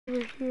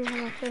We're here at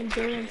my friend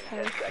Darren's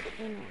house.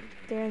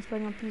 Darren's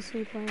playing on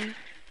PC, playing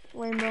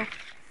Rainbow.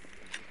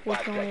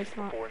 Which no, it's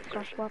not.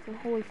 Gosh, weapon.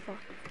 Holy fuck.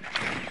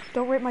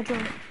 Don't rape my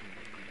drone.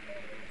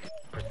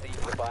 Proceed to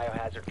the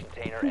biohazard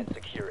container and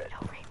secure it.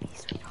 Don't rape me,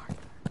 sweetheart.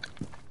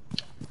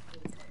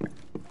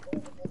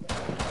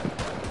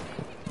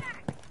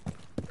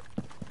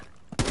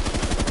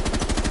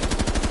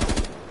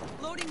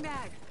 Loading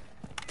mag.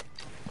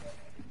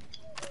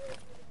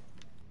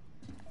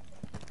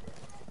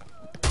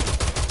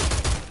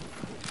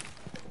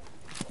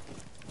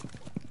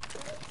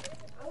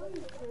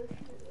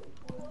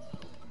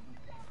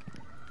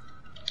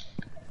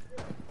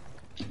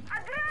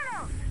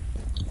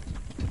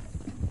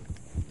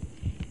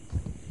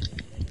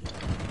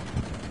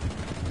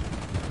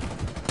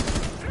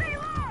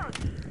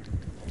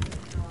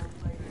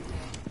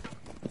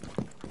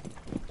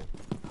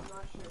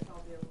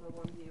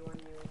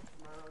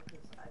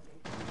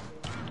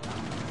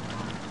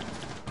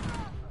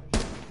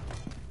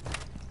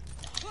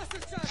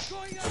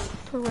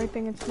 For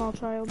raping a small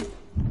child.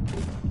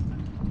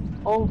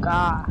 Oh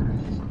god.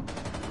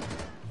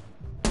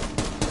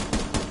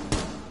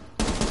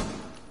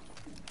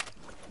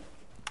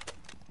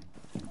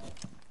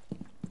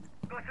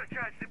 Cluster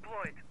charge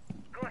deployed.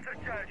 Cluster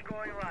charge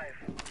going live.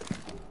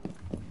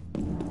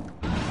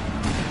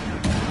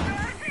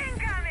 Guards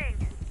incoming!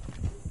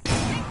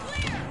 Get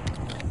clear!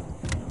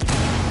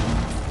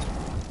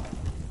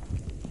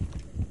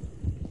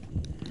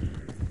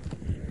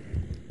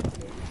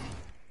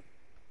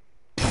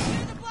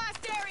 Clear the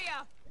blast area.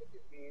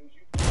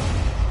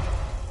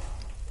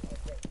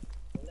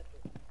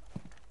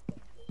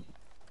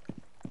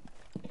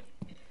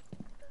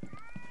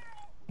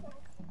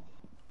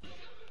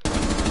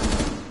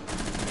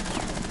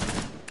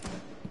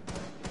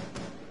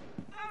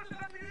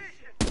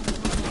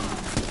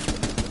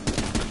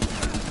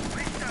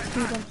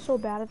 Dude, I'm so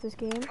bad at this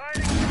game.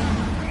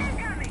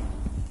 Incoming!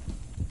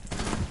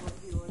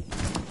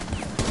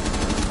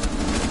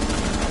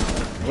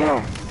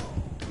 Yes.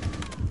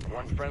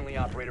 One friendly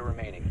operator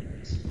remaining.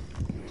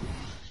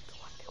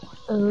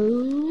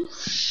 Oh.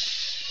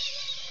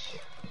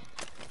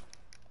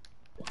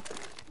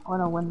 I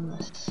wanna win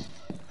this.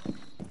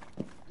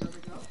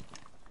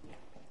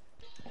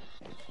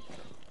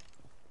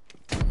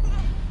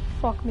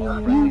 Fuck me in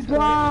the ass.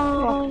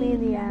 Fuck me in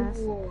the ass.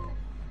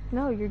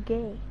 No, you're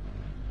gay.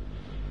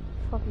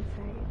 Fucking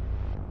faggot.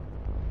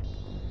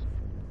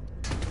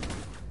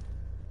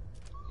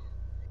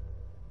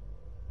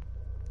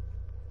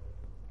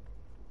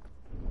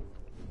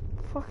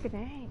 Fucking A,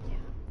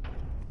 yeah.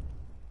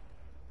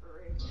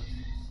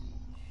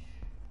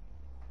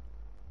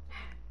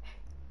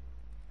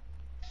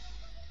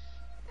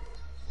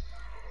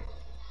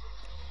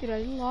 Dude, I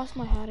lost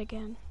my hat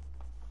again.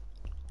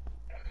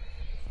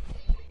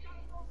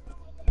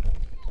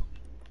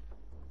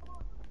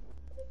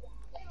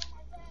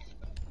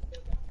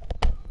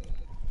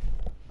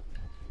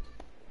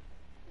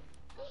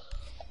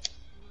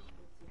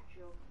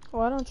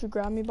 Why don't you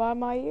grab me by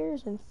my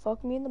ears and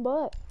fuck me in the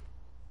butt?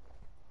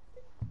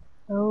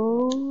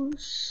 Oh.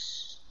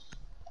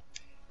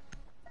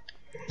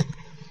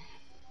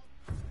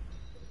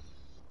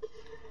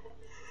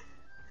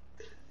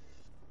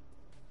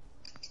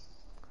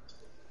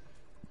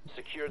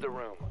 Secure the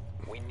room.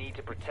 We need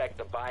to protect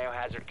the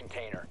biohazard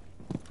container.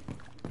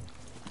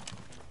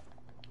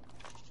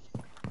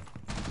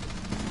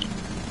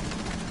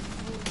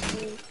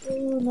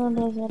 Oh,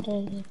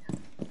 no.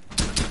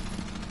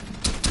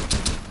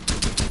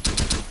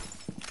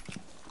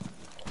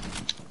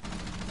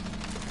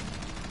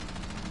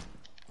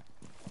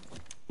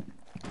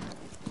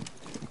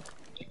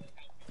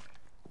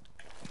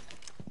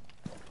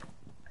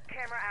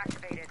 Camera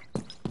activated.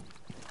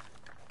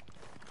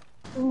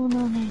 Oh,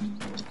 no.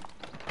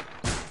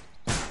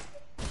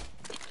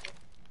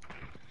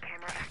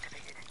 Camera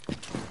activated.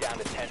 Down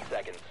to 10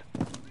 seconds.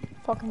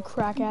 Fucking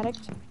crack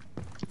addict.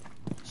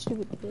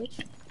 Stupid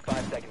bitch.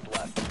 5 seconds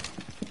left.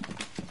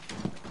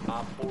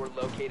 Op 4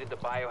 located the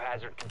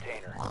biohazard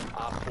container.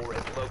 Op 4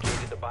 has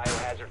located the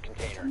biohazard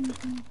container.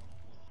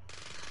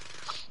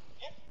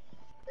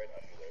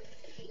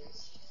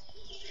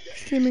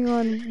 Streaming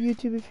on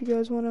YouTube if you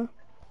guys wanna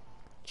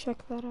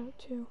check that out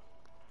too.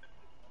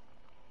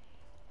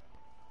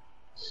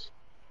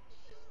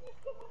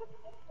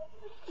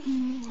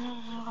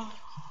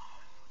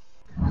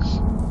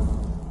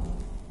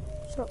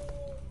 What's up?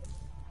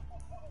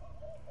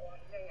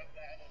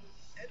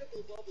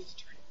 Edible bubbles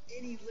turn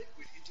any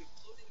liquid into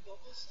floating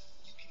bubbles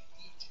you can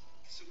eat.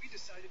 So we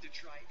decided to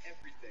try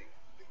everything.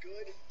 The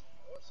good,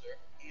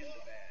 and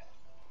the bad.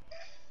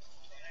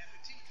 Bon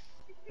appetit.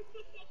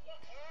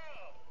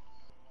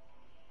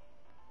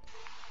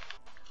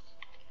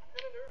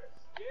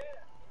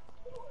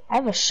 I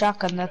have a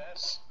shotgun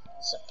that's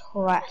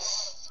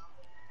suppressed,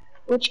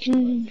 which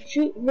can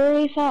shoot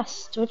very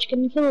fast, which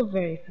can kill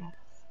very fast.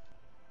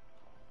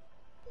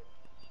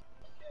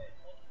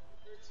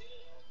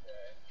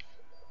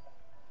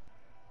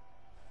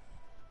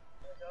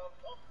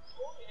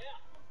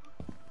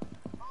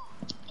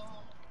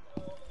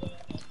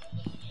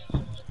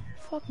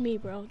 Fuck me,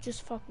 bro.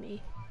 Just fuck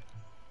me.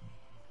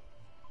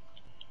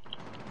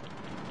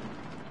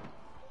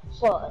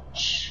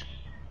 Fudge.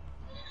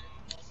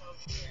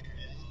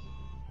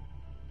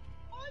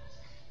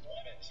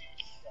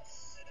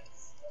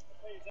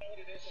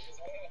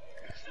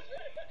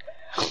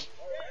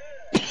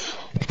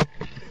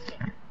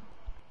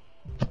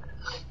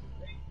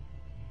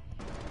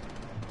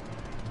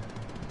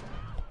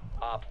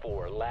 Op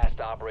 4, last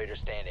operator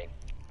standing.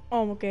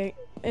 Oh, okay.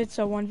 It's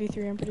a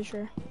 1v3, I'm pretty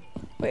sure.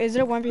 Wait, is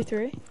it a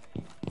 1v3?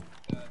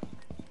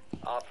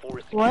 Op 4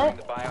 is What? securing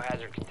the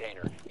biohazard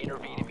container.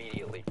 Intervene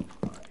immediately.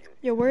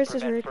 Yo, where is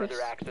this Prevent rapist?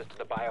 further access to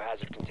the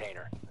biohazard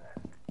container.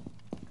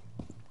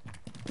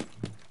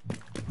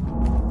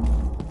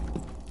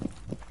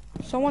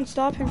 Someone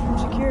stop him from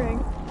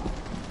securing.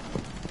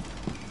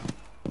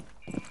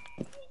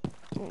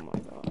 Oh my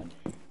god.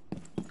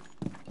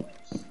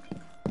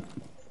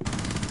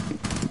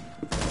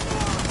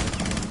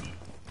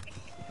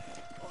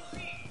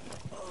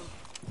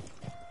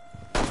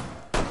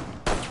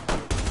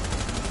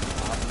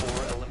 Op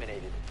 4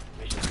 eliminated.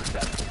 Mission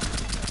successful.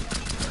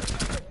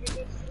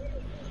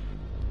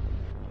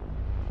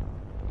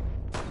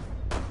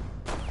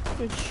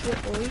 Good shit,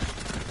 boys.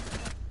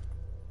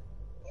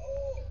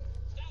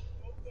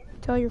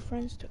 Tell your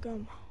friends to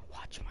come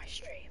watch my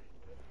stream.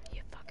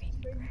 You fucking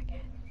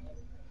crackhead.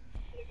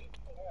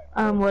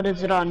 What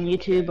is it on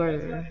YouTube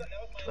or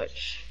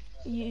Twitch?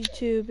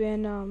 YouTube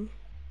and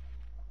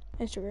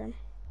Instagram.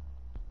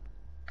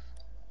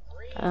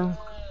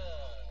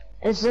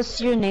 Is this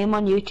your name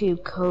on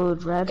YouTube?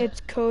 Code Red? It's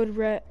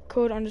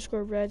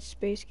code_red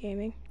space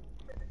gaming.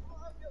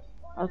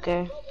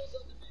 Okay.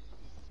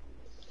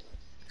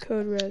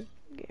 Code red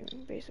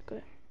gaming,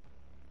 basically.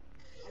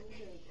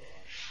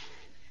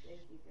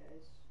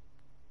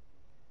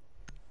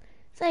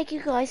 Thank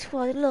you guys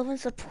for the love and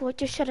support.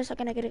 Just shut us, I'm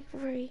gonna get it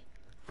free.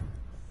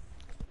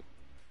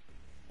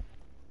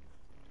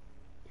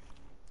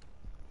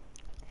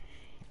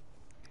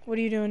 What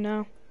are you doing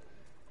now?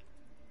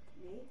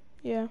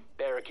 Yeah.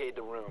 Barricade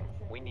the room.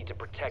 We need to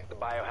protect the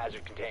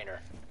biohazard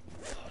container.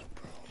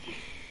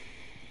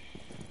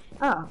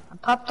 Oh,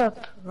 it popped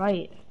up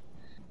right.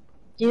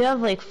 Do you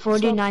have like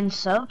 49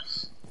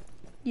 subs?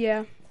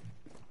 Yeah.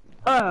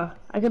 Oh,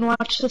 I can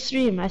watch the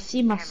stream. I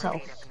see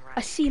myself.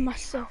 I see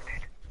myself.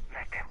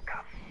 Let them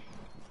come.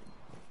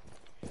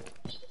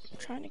 I'm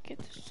trying to get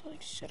this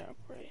like set up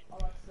right.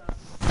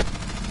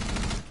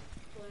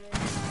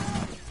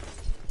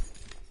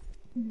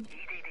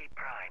 EDD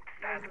primed.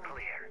 Stand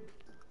clear.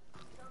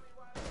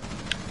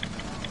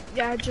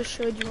 Yeah, I just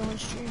showed you on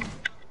stream.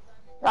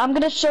 I'm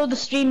gonna show the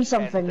stream 10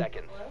 something.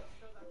 seconds.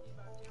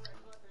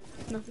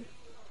 Nothing.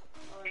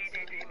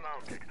 EDD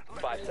mounted.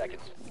 5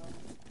 seconds.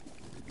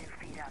 2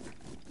 feet up.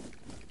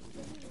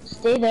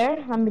 Stay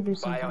there. Let me do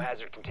something.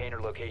 Biohazard container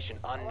location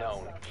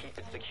unknown. Keep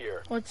it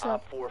secure. What's Op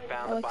up, 4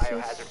 found the Alexis?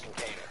 biohazard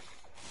container.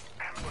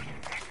 Ambush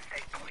set.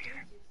 Stay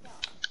clear.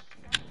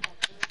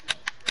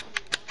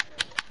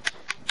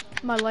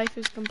 My life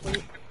is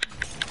complete.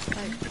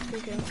 Like,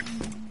 okay.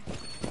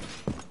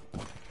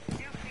 2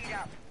 feet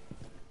up.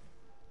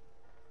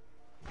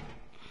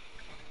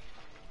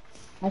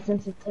 My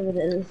sensitivity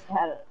is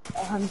at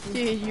 100.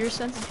 Dude, your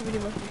sensitivity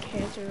must be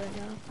cancer right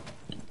now.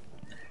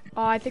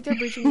 Oh, I think they're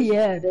breaching this.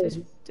 Yeah, it is.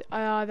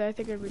 I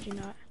think they're breaching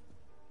that.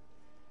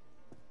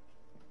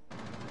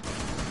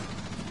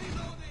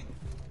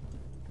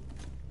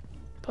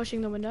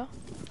 Pushing the window.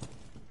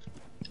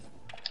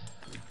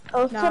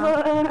 Oh,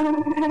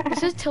 Nah.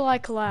 This is till I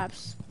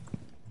collapse.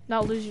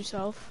 Not lose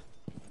yourself.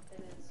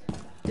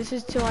 This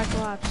is till I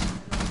collapse.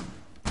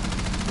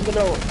 I'm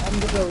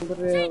gonna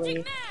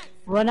literally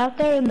run out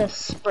there and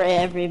just spray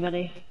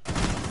everybody.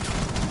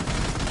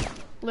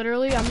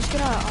 Literally, I'm just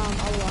gonna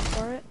I'll walk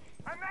for it.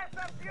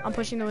 I'm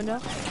pushing the window.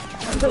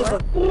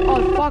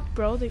 Oh fuck,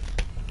 bro. They...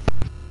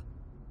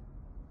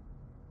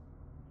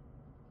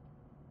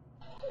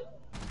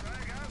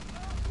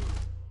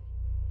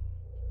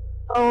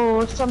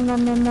 Oh,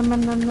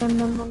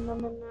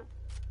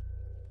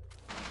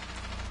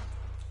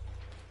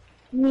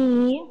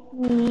 me.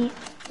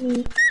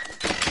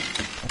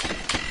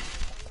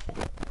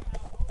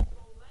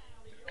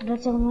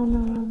 That's a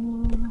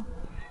no.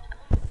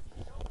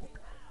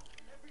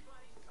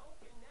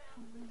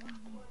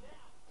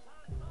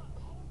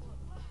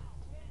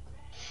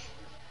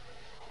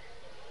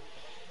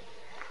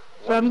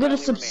 So I'm gonna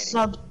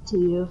sub to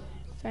you.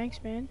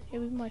 Thanks, man. It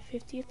was my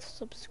 50th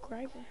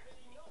subscriber.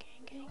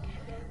 Gang.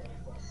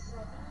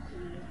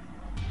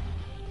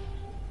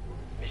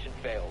 Mission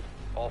failed.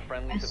 All I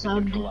friendlies have subbed.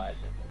 been neutralized.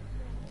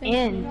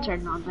 And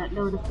turn on that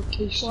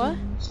notification. What?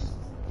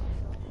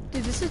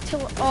 Dude, this is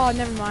till. Oh,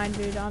 never mind,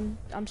 dude. I'm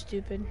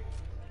stupid.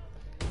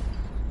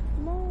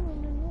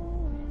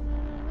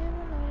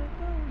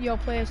 Yo,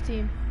 play as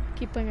team.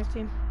 Keep playing as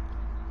team.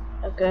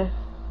 Okay.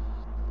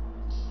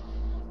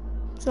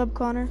 Sub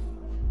Connor.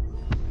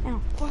 Ow,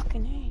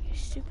 fucking hey, you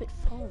stupid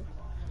phone.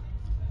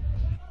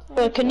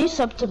 Can you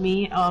sub to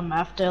me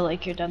after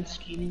like you're done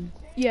streaming?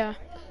 Yeah.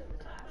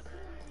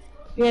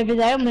 Yeah, because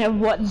I only have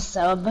one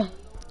sub.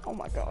 Oh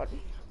my god.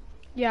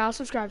 Yeah, I'll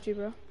subscribe to you,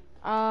 bro.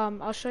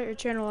 I'll shout your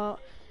channel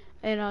out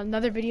in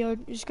another video. You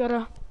just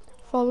gotta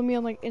follow me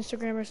on like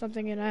Instagram or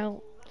something, and I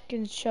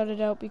can shout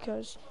it out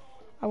because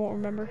I won't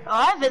remember. Oh,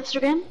 I have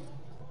Instagram.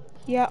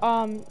 Yeah.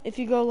 If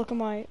you go look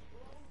at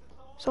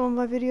some of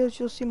my videos,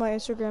 you'll see my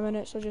Instagram in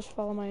it. So just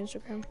follow my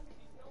Instagram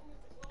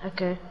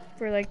Okay.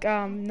 for like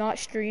not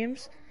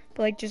streams,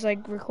 but like just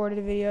like recorded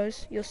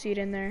videos. You'll see it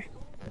in there.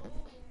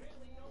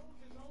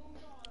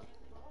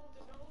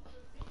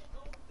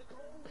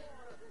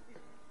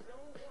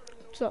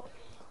 So,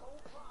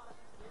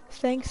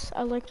 thanks.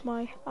 I like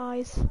my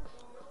eyes.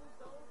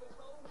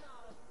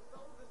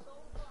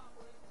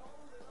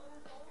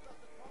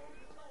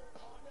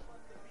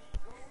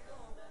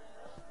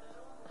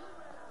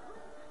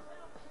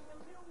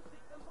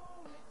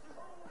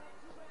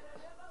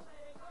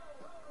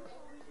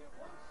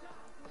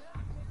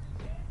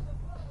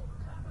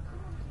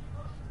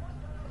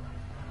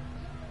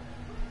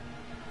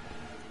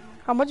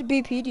 How much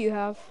BP do you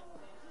have?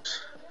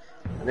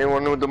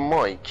 Anyone with the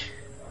mic?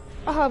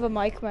 I have a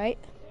mic, mate.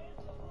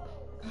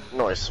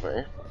 Nice,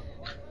 mate.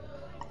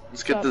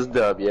 Let's get Sup? this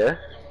dub, yeah?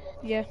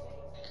 Yeah.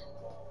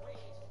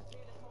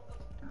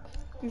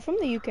 You from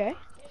the UK?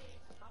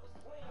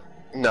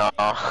 No,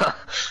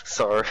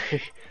 sorry.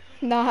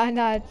 Nah,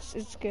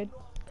 it's good.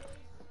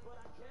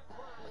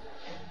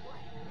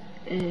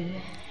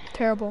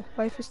 Terrible.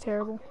 Life is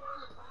terrible.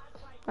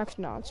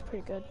 Actually, no, it's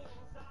pretty good.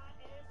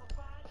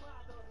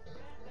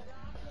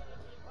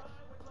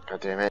 God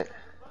damn it.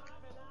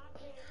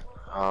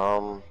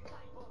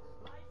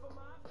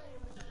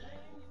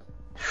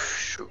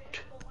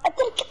 Shoot. I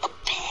didn't get the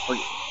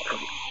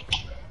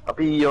pick. I'll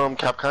be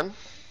Capcom.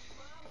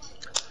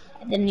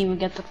 I didn't even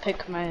get to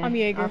pick my I'm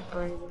Jaeger.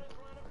 operator.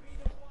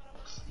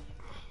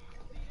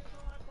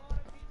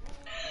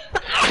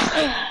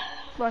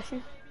 Bless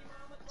you.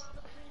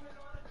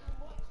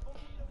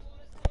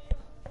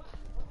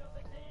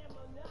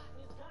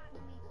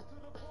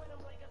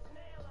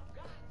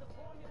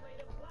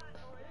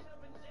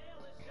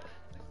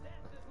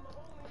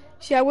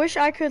 See, I wish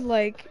I could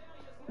like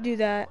do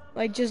that.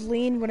 Like just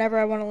lean whenever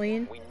I want to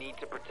lean. We need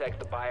to protect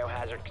the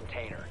biohazard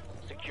container.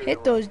 Secure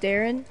Hit the room. those,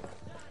 Darren.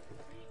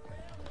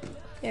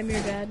 Damn,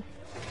 you're bad.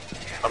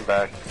 I'm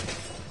back.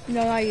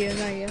 No, not you,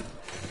 not you.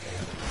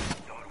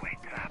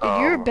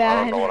 Um, You're I don't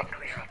bad. know what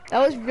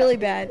That was really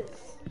bad.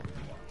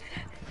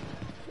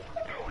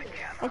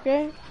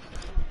 Okay.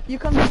 You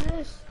come to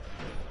this.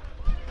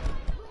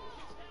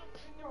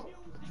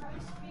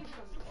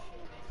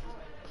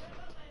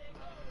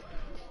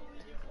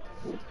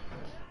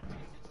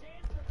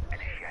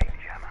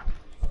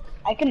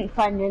 I couldn't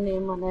find your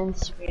name on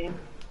Instagram.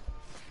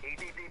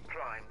 EDD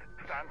primed.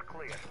 Stand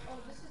clear.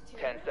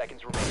 10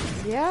 seconds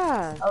remaining.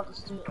 Yeah, I'll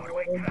just do it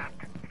later.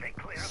 Trapped. Stay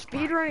clear of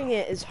speedrunning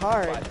it is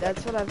hard.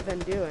 That's what I've been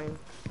doing.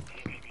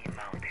 EDD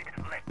mounted.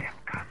 Let them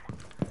come.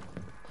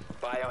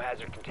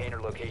 Biohazard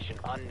container location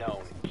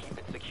unknown. Keep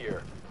it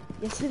secure.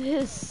 Yes, it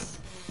is.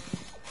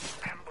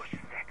 Ambush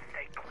set.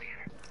 Stay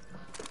clear.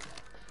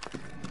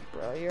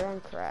 Bro, you're on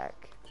crack.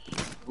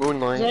 Does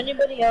Moonlight.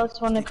 anybody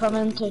else want to come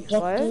into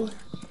objective? What?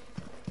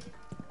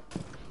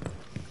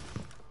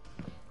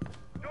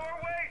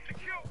 Doorway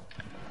secure.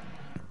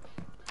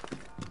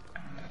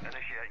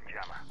 Initiating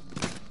jammer.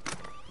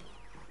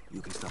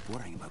 You can stop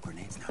worrying about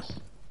grenades now.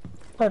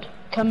 Hold,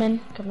 come in,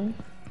 come in.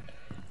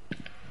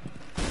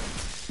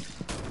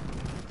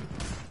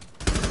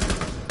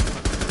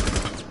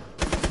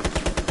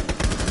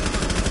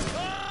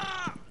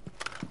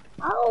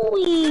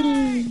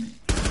 Owie!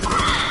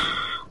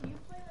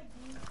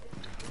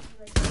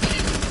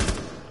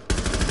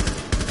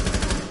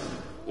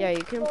 Yeah,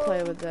 you can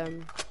play with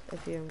them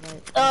if you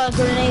invite.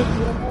 Grenade.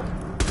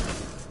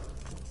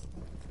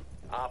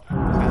 Op 4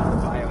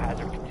 found the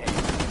biohazard container.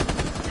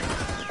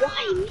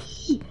 Why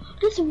me?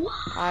 That's why.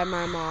 Hi,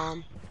 my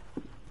mom.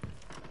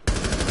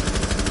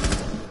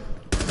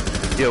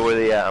 Yo, where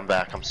they at? I'm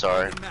back. I'm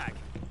sorry. Mag.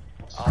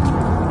 Op 4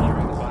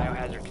 securing the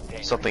biohazard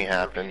container. Something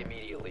happened.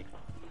 Immediately.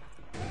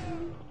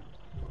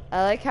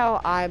 I like how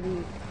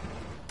I'm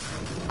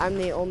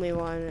the only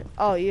one.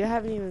 Oh, you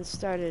haven't even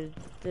started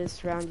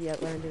this round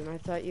yet, Landon. I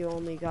thought you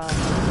only got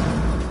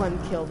one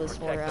kill this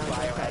whole Protect round.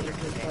 the I thought biohazard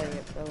you've been container. playing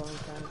it for a long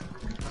time.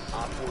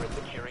 Op 4 is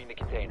securing the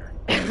container.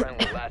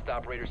 Friendly, last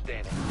operator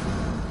standing.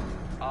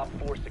 Op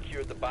 4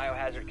 secured the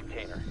biohazard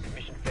container.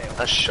 Mission failed.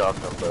 That's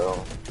shotgun,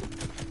 bro.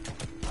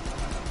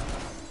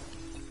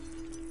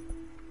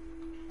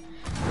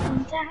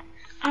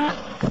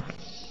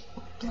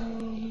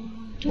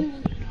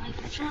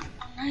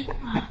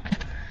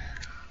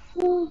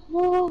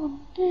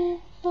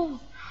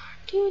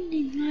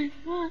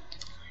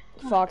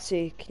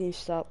 Foxy, can you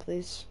stop,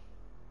 please?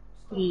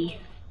 Yeah.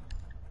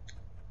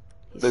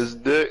 There's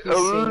the he's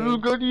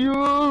singing. got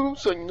you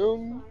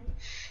singing.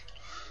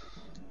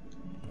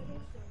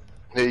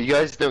 Hey, you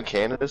guys know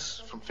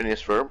Candace from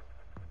Phineas Ferb?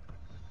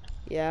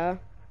 Yeah,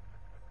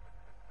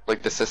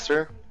 Like the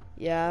sister?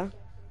 yeah.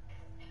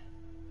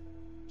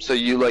 So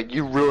you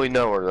really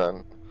know her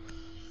then?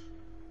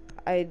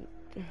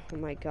 Oh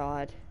my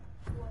god.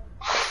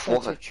 Such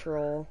a What?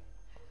 troll.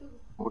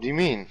 What do you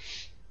mean?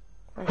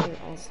 Fucking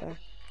All-Star.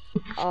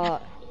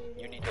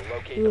 You need to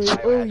locate You're the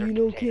like, oh, biohazard you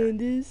know container.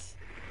 Candace?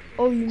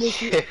 Oh, you must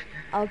be...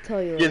 I'll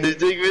tell you Get the later.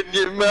 dick in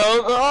your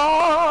mouth.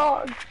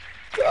 Oh,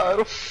 God.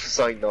 It's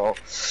like, no.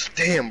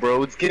 Damn,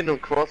 bro. It's getting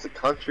across the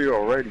country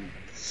already.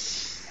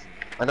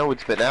 I know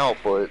it's been out,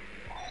 but...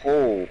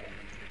 Oh,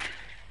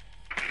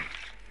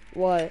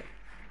 What?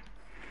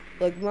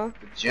 Ligma?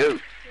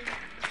 joke.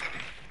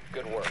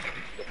 Good work.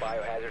 The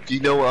biohazard. Do you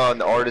know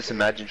the artist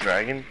Imagine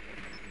Dragon?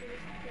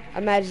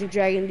 Imagine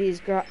dragging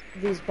these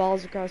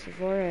balls across your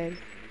forehead.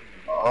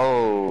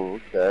 Oh,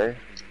 okay.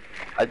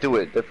 I do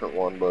it a different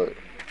one, but...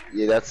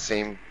 Yeah, that's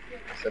similar.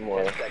 10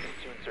 seconds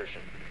to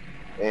insertion.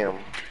 Damn.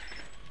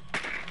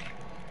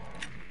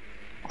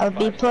 I'll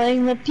be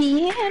playing the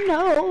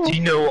piano. Do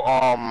you know,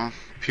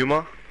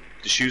 Puma?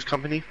 The shoes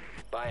company?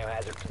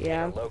 Biohazard container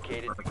Yeah.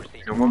 located.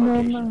 Proceed to Puma?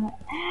 location.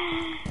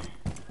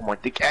 Oh my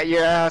dick,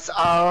 yes,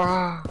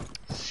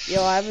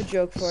 Yo, I have a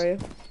joke for you.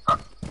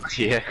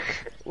 Yeah.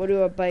 What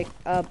do a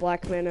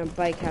black man and a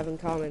bike have in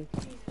common?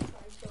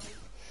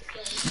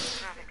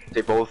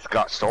 They both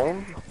got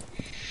stolen?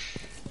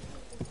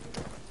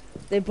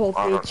 They both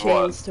need What?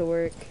 chains to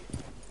work.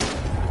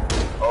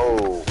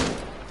 Oh.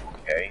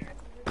 Okay.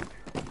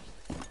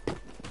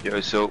 Yo,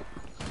 so,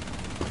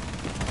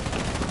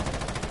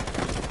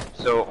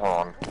 hold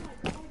on.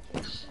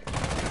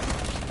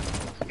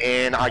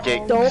 And I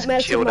get Don't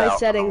mess with killed my out.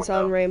 settings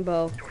on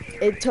Rainbow.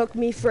 It took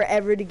me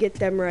forever to get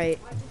them right.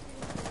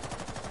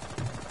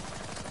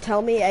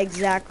 Tell me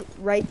exact.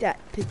 Write that.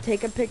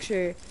 Take a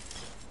picture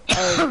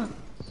of.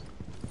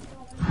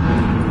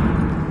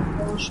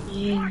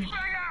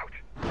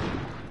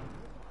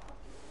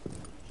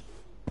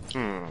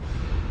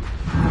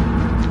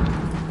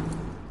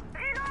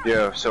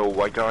 Yeah, so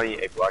white guy,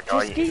 a black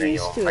guy, Just get and a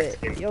used to it.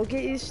 Mexican. You'll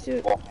get used to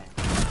it.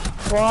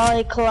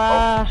 Why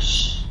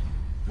clash?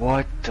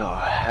 What the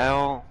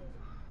hell?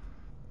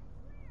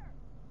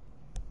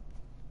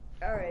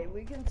 Alright,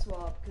 we can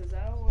swap because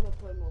I don't want to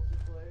play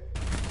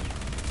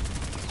multiplayer.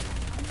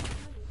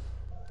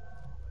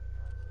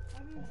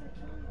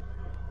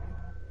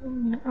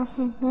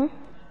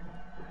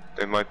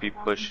 They might be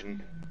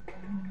pushing.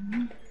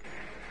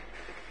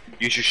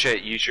 Use your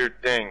shit, use your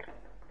thing.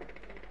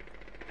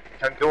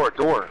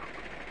 Door.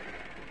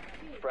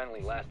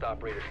 Friendly, last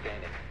operator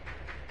standing.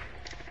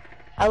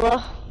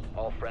 Hello?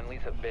 All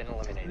friendlies have been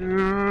eliminated.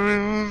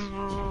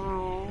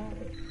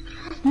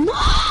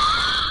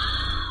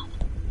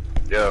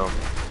 Yo.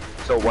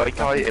 So white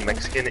guy, a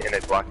Mexican, and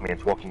a black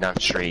man's walking down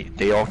the street.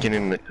 They all get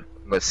in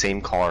the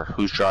same car.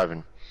 Who's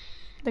driving?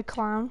 The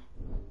clown.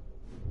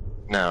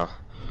 No.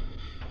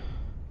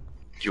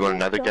 Do you want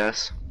another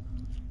guess?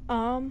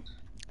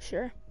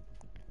 Sure.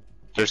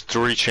 There's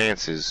 3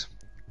 chances.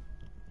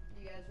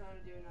 You guys want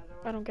to do another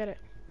one? I don't get it.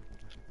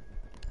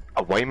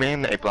 A white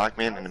man, a black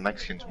man, and a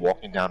Mexican's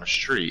walking down the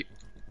street.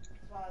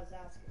 That's what I was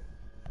asking.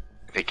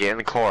 They get in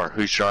the car.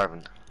 Who's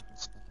driving?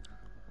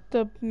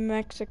 The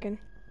Mexican.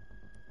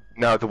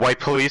 No, the white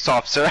police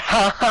officer.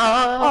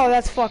 Oh,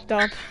 that's fucked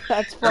up.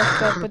 That's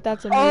fucked up, but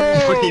that's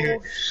amazing.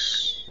 Oh!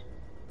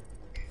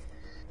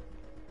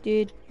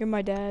 Dude, you're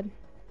my dad.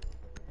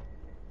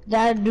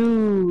 That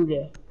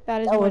dude.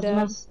 That is That my was dad.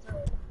 messed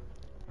up.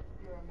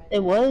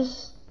 It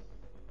was?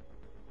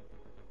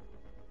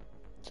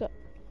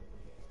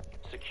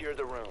 Secure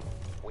the room.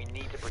 We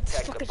need to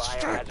protect the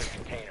fucking biohazard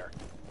container.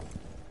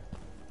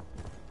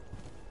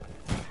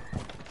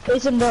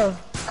 Jason, bro.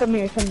 Come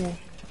here.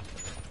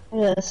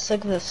 Yes,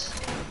 like this.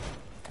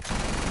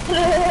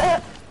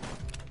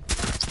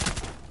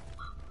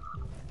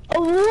 Oh,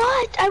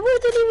 what? I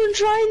wasn't even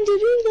trying to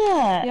do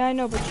that. Yeah, I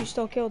know, but you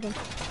still killed him.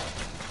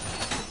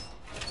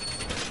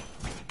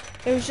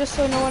 It was just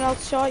so no one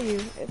else shot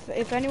you.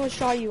 If anyone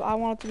shot you, I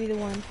want it to be the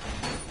one.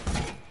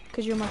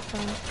 Cause you're my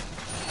friend.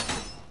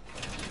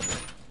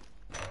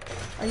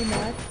 Are you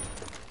mad?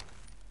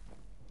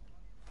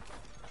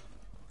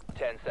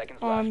 10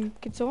 seconds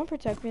left. Can someone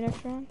protect me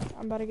next round?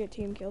 I'm about to get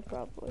team killed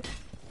probably.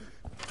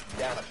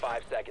 Down to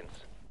 5 seconds.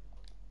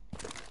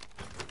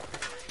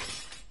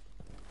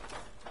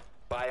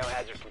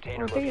 Biohazard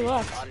container I think he location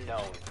left.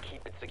 unknown.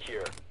 Keep it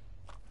secure.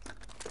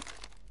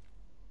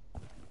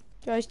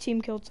 Guys,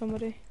 team killed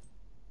somebody.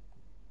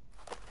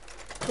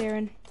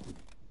 Darren.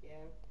 Yeah.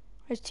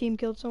 His team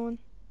killed someone.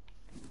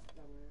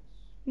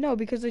 No,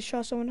 because they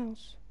shot someone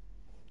else.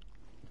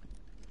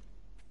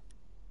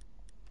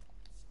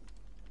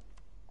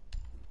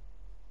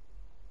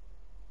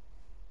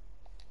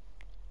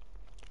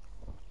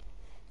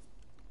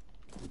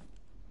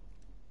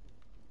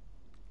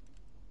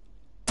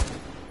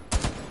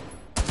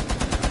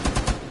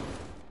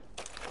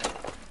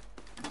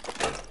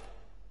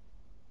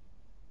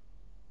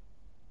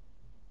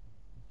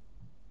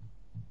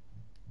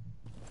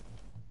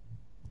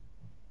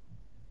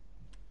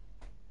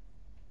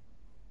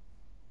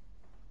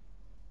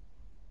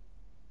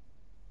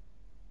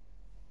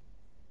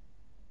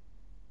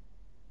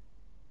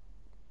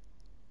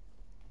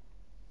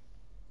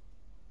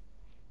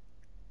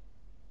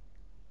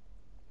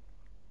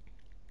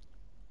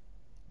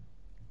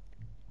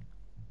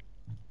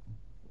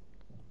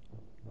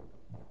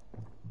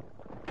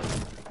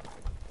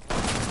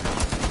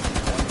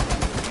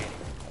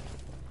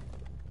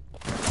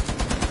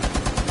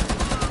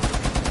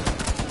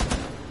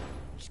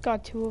 Just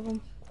got 2 of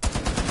them.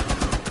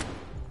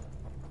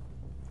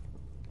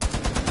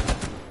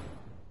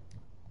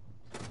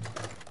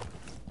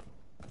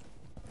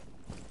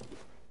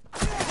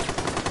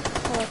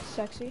 Oh, that's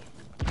sexy.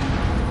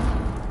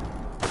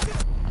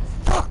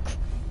 Fuck!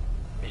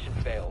 Mission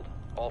failed.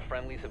 All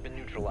friendlies have been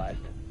neutralized.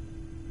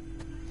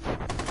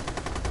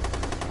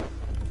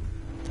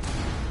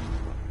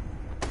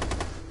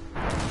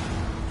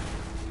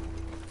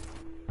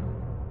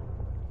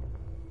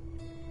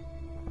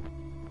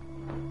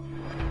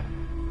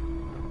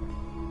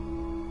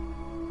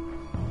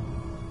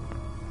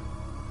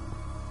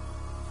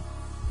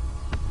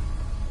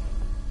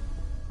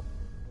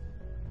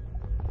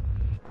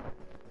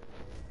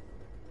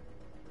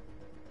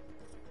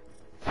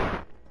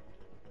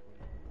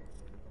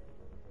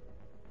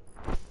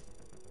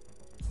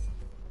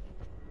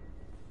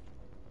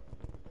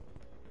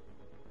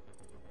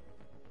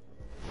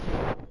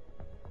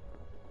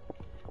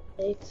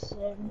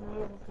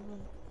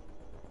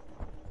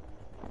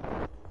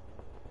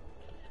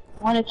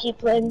 Want to keep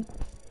playing?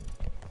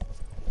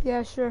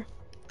 Yeah, sure.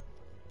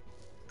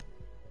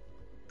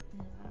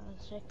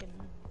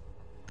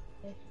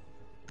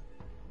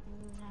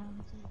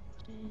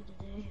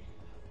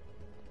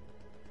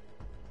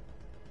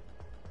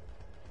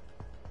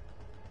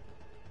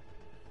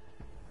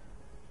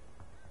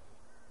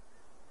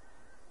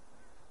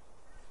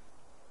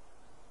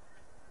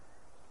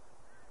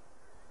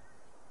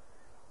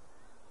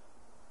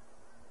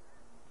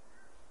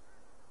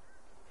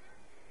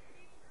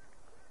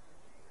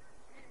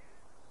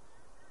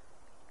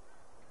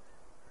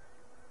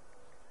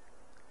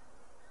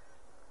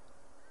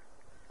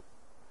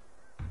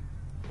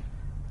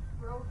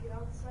 Bro, get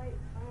out of sight.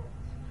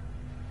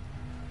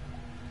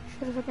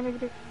 Shit, if I can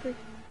make it quick.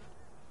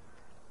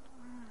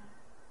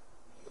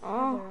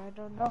 Oh. I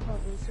don't know how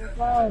we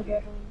survive. I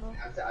don't know.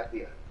 That's the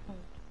idea.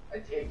 I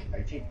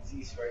take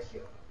Z's right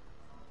here.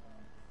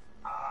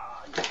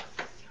 Ah, yes.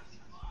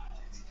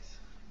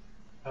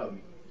 Help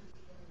me.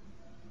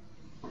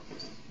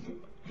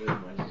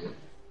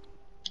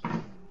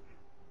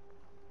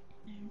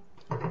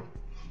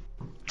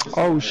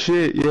 Oh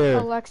shit, yeah.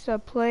 Alexa,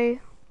 play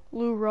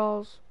Lou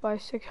Rawls by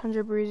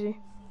 600 Breezy.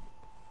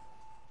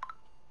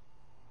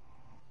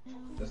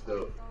 Let's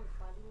go.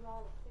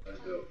 Let's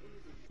go.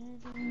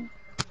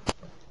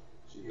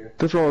 She here?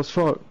 That's raw as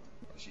fuck.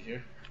 Is she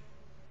here?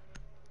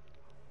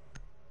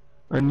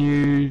 I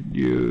need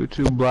you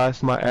to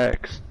blast my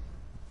ex.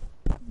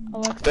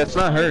 Alexa, That's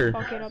not her.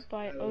 Fuck it up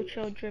by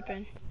Ocho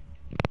Drippin'.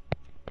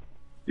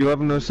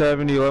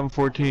 1107,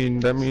 1114.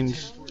 That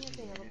means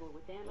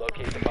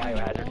Locate the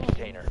biohazard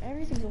container.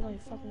 Everything's only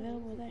fucking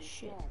available with that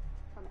shit.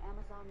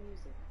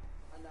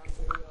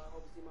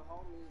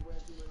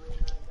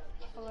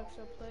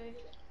 Alexa, play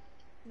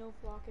No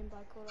Flocking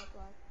by Kodak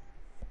Black.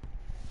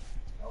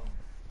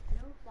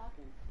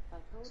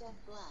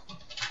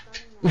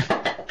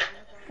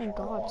 Thank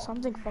God,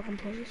 something fucking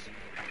plays.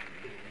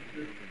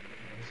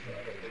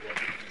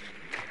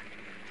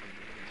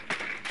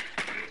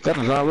 that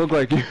does not look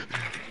like you.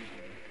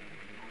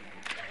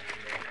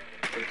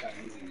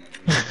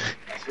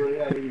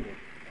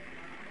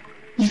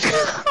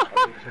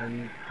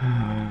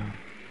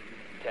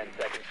 10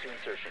 seconds to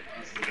insertion.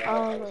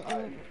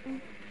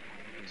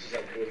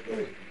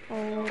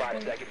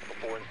 5 seconds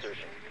before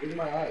insertion. Where's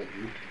my eye,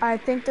 dude? I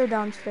think they're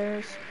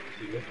downstairs.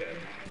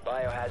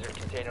 Biohazard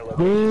container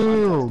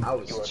Boom.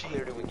 located. You are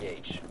clear to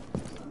engage.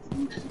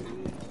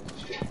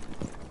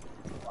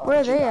 Where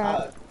are they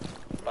at?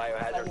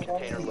 Biohazard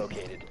container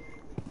located.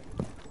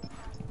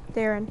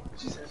 Darren.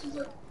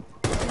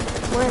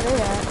 Where are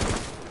they at?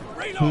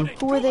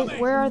 Who are they?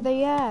 Where are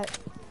they at?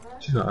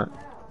 She's not.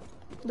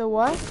 The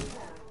what?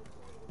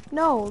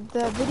 No,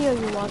 the video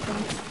you're watching.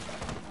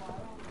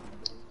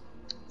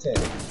 10.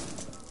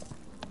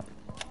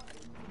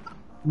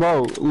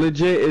 Bro,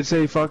 legit, it's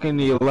a fucking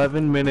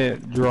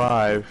 11-minute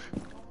drive.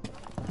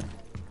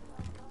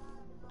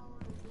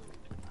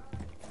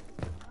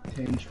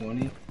 10,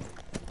 20.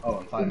 Oh,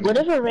 and 5 What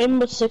minutes. if a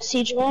Rainbow Six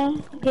Siege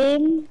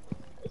game?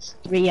 It's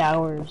 3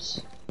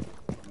 hours.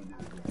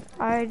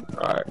 I'd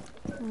Alright.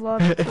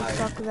 love to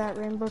fuck that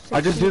Rainbow Six.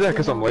 I just do that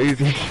because I'm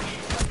lazy.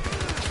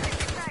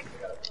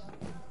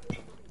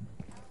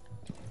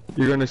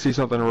 You're gonna see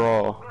something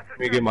raw. Let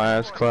me get my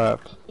ass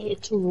clapped.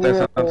 It's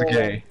That sounds raw.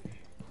 gay.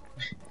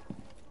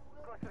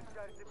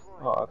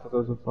 Oh, I thought that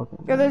was a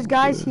fucking... Yo, there's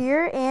guys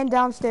here and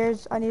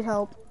downstairs. I need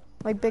help.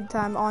 Like, big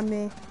time, on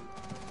me.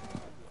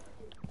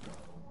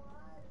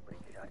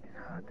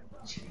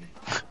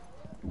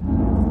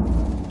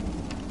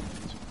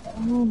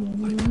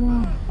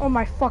 Oh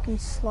my fucking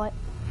slut.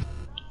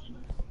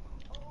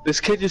 This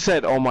kid just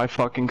said, oh my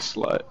fucking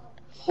slut.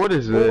 What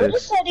is What does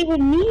this? that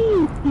even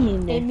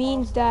mean? It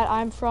means that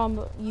I'm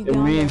from Uganda.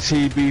 It means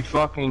he be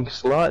fucking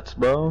sluts,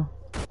 bro.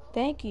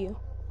 Thank you.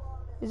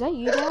 Is that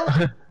you,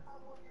 Dad?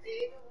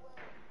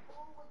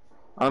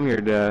 I'm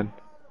your dad.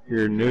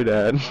 Your new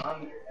dad.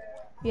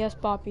 Yes,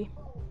 Poppy.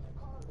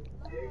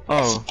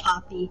 Oh,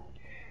 Poppy.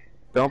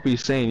 don't be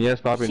saying yes,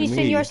 Poppy, Si, to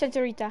me. senor,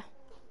 señorita.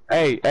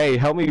 Hey,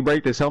 help me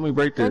break this. Help me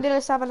break this. ¿Dónde le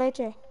estaba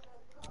leche?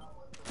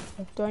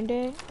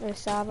 ¿Dónde le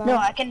estaba? No,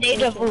 I can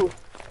deja vu.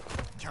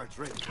 Charge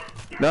ready.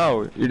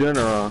 No, you're doing it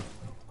wrong.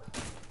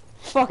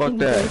 Fucking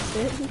that.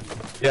 wasted.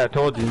 Yeah, I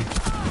told you.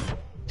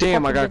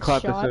 Damn, I Fucking got good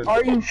clapped shot. this.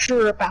 Are you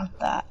sure about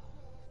that?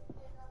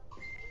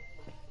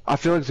 I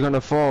feel like it's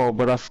gonna fall,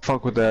 but I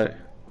fuck with that.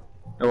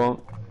 It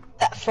won't.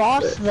 That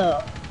frost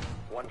though.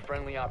 One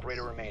friendly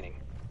operator remaining.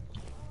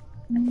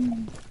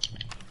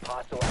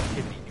 Hostile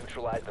activity.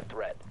 Neutralize the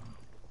threat.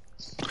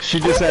 She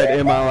just said,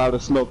 am I allowed to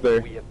smoke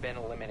there? We have been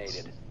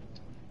eliminated.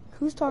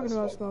 Who's talking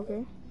about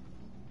smoking?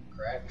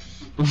 Crack.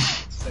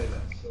 Say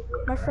that. So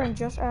what? My friend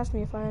just asked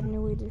me if I had any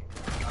weed.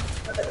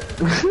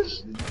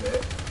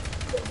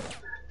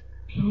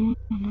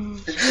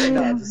 Say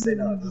no, just say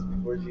no. Just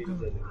before she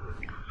does it.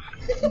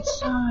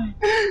 Inside.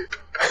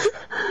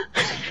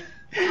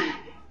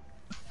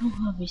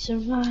 Oh, we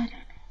survived.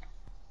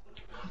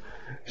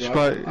 Bro,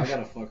 But I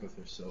gotta fuck with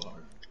her so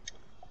hard.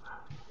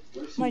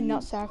 My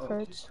nutsack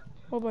hurts.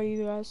 What about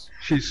you guys?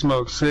 she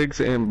smoked cigs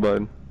and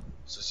bud.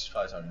 So she's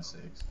probably talking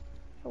six.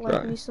 I like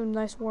Right. me some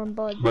nice warm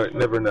bud. But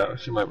never know.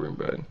 She might bring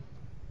bud.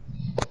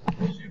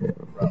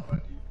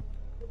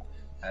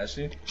 Has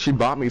she? She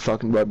bought me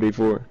fucking bud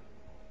before.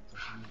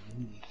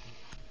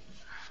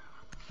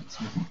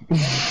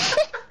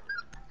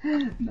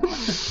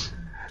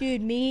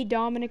 Dude, me,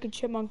 Dominic, and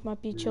Chipmunk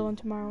might be chilling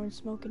tomorrow and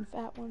smoking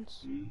fat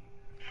ones.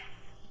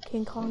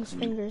 King Kong's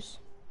fingers.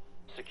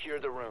 Secure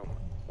the room.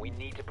 We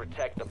need to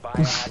protect the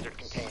biohazard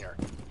container.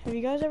 Have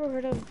you guys ever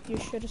heard of you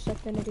should have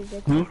sucked the nigga's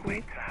dick Hmm? for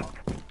free?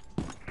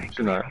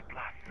 Should not.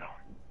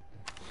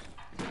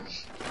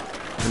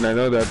 And I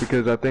know that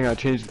because I think I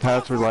changed the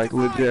password like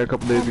legit a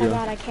couple days Oh my ago.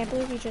 god, I can't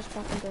believe you just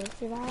fucking broke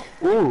through that.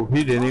 Ooh,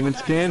 he didn't even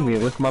scan me.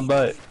 Look at my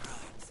butt.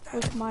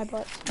 With my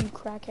butt, you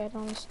crackhead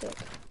on a stick.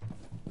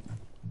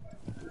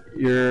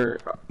 You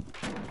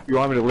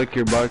want me to lick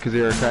your butt because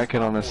you're a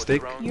crackhead on a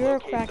stick? Drone You're a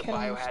located the crackhead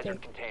on a biohazard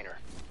stick. container.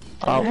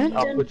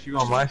 I'll put you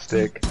on my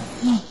stick.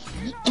 Down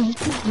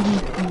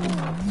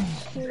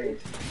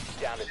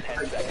to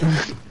 10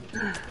 seconds.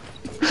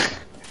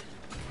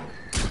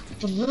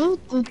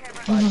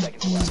 5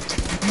 seconds left.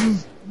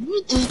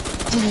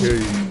 Hear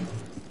you.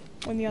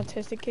 When the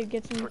autistic kid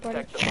gets in your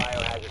buddy. Protect the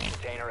biohazard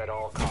container at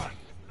all costs.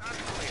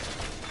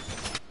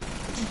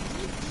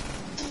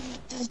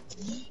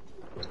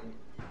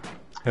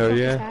 Hell What's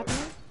yeah. happening?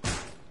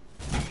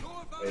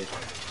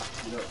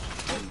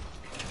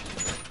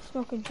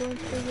 Smoking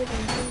joints bigger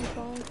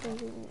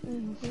than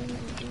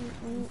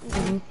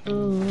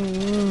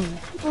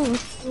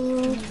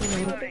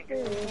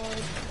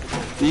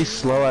These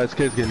slow ass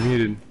kids get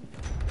muted. Me?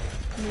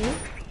 I'm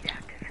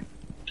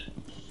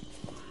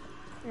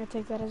gonna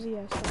take that as a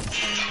yes.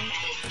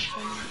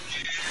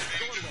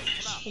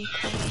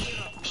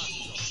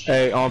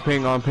 Hey, on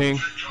ping.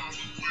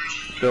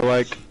 They're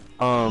like,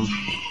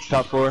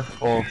 top floor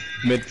or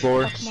mid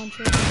floor. Come on,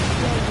 Trey.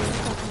 Yeah,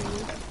 dude, fucking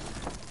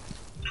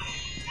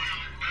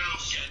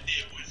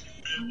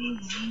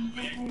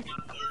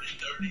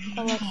you.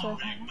 Alexa,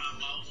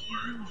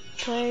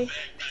 play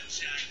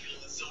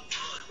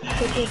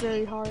Take It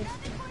Very Hard.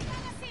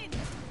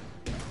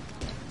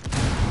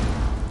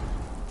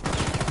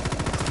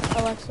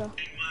 Alexa,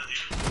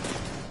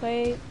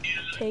 play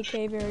Take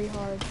It Very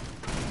Hard.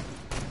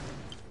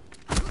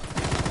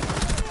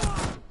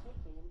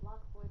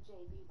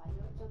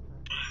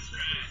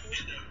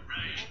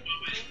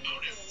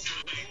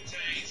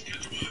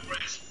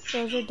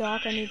 There's your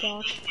doc, I need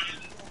doc.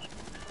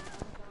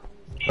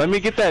 Let me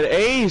get that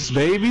ace,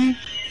 baby.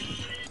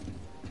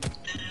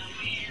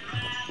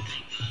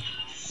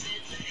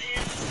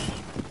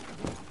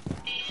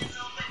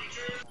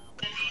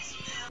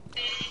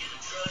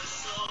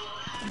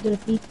 I'm gonna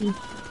beat these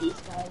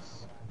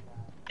guys.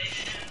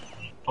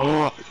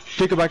 Oh,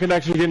 Jacob, I can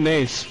actually get an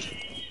ace.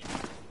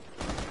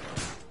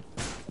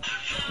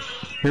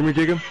 Hear me,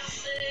 Jacob?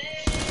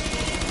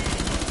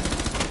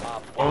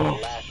 Oh.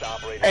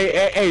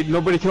 Hey,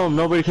 nobody kill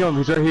him,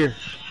 he's right here.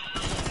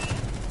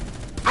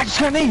 I just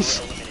got an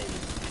ace!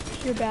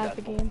 You're bad at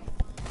the game.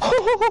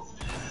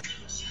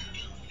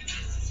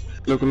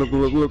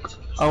 Look.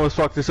 I almost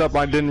fucked this up,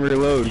 I didn't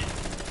reload.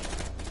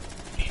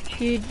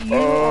 Dude, you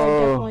are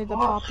definitely the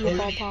poppy of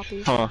all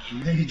poppies. Huh.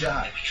 He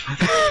died.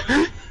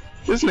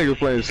 This nigga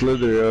playing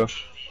Slither, yo. Is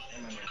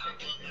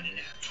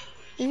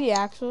he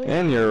actually?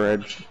 And you're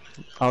red.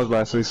 I was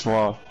about to say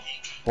sloth.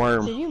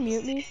 Worm. Did you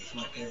mute me?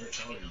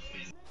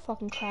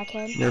 Fucking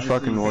crackhead. You're a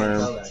fucking worm.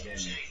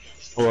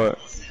 What?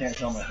 You can't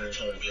tell my favorite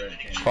color is red,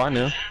 can you? Oh, I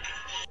knew.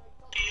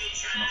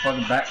 My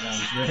fucking background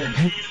is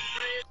red.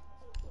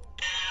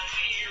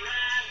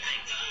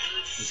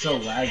 It's so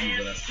laggy,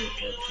 but I still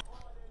fuck.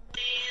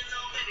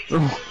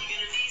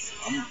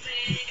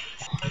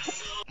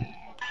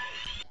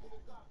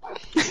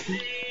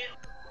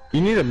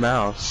 You need a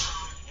mouse.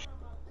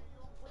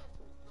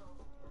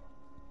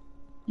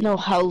 Know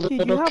how Dude, you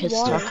little have kids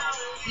water. talk.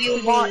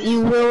 You want,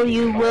 you will,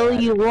 you will,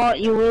 you want,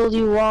 you will,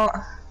 you want.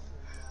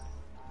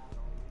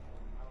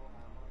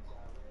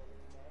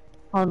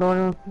 Oh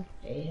no.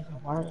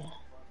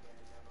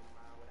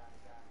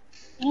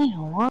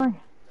 Damn, why?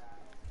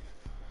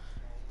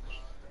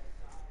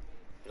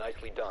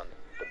 Nicely done.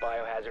 The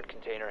biohazard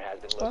container has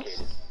been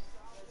located.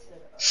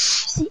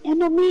 See,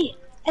 enemy!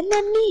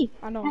 Enemy!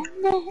 I don't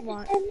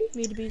want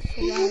me to be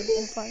so loud, and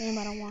if I am,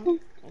 I don't want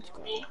it to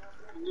go.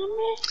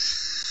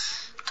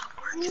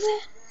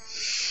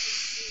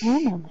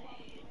 Enemy.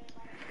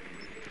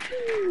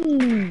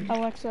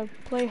 Alexa,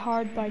 play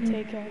Hard by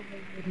TK.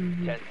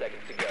 10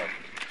 seconds to go.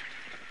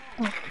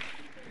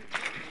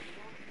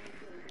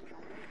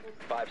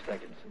 5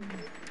 seconds.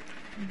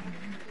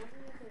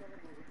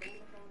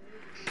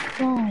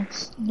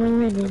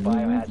 The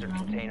biohazard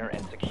container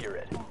and secure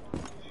it.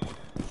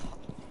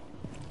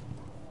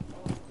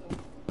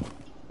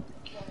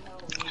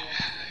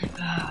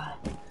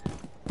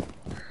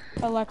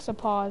 Alexa,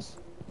 pause.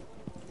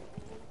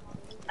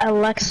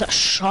 Alexa,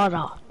 shut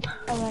up.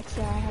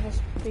 Alexa, I have a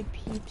big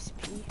peeps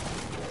pee.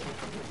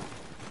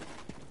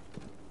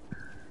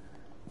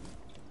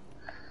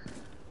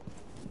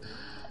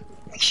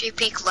 Make sure you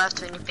peek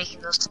left when you're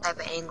picking those type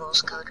of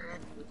angles, Code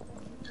Red.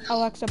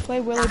 Alexa,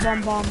 play Willy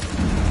Bum Bum.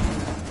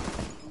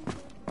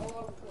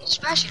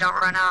 Especially don't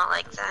run out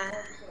like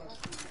that.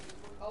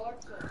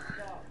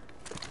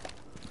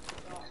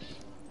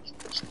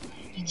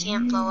 You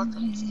can't blow up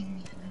anything.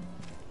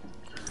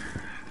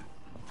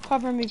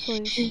 Cover me,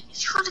 please. If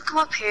you want to come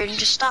up here and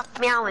just stop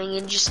meowing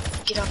and just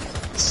get up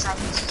this side.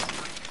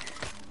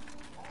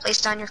 Place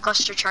down your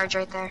cluster charge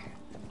right there.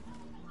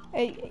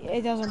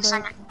 It doesn't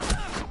break.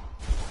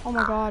 Oh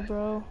my god,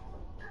 bro.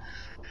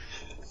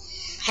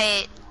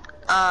 Hey,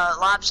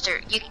 Lobster,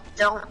 you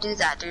don't do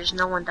that. There's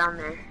no one down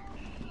there.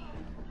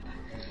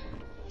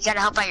 You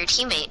gotta help out your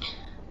teammate.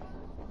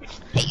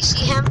 Hey, you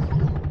see him?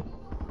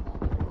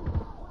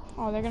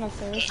 Oh, they're gonna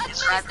thirst.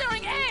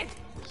 Blistering egg!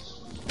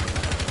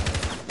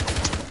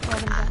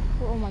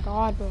 Oh my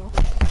god, bro.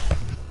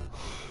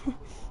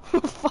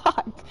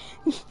 Fuck.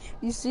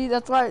 You see,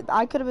 that's why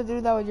I could have been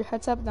doing that with your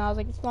headset, but now I was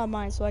like, it's not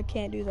mine, so I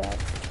can't do that.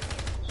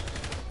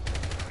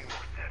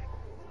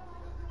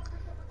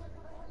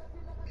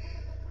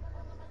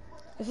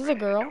 Is this a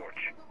girl?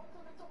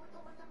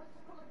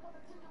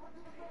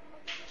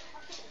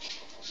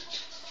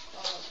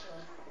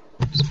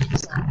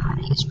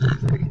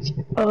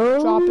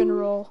 Oh. Drop and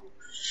roll.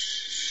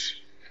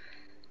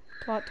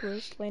 Plot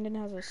twist, Landon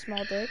has a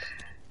small dick.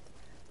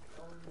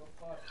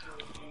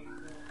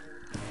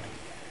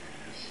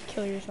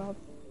 Kill yourself.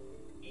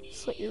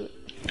 Slit your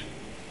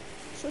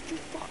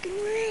fucking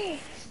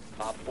wrist.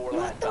 Op 4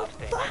 last stop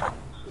standing.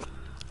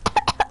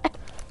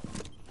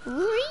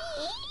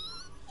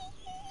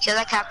 Kill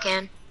that cap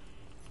can.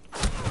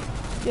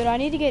 Dude, I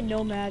need to get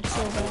Nomad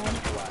so bad.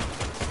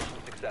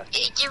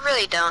 You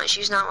really don't.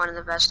 She's not one of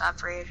the best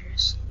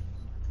operators.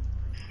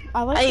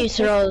 I use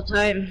her all the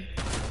time.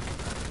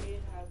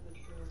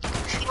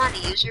 If you know how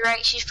to use her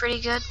right, she's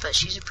pretty good, but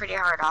she's a pretty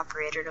hard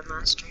operator to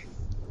master.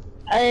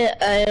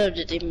 I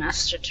already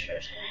mastered her.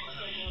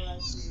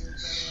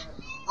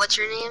 What's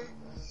her name?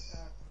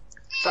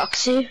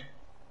 Foxy.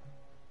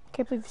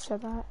 Can't believe you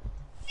said that.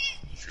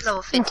 She's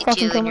level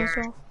 52 and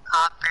you're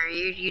copper.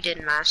 You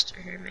didn't master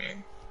her,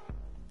 man.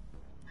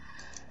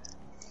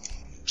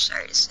 I'm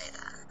sorry to say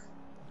that.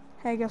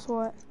 Hey, guess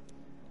what?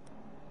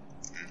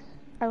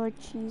 I like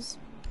cheese.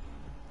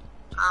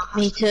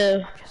 Me too.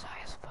 I'm just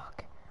high as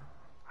fuck.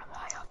 I'm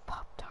high on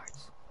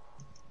Pop-Tarts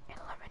and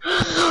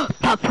lemon.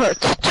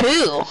 Pop-Tarts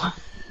too.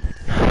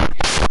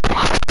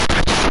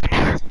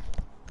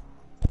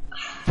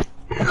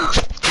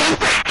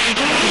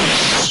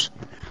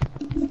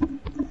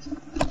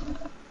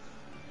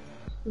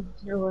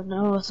 No,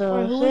 no, so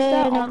wait, who is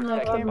that on the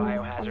Protect the camera?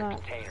 biohazard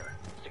container.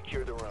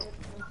 Secure the room.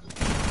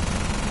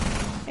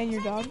 And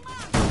your dog?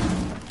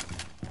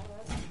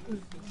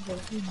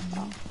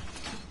 Oh.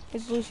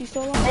 Is Lucy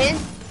still alive?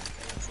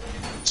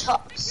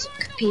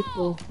 Toxic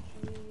people.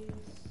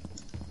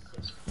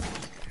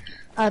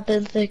 I've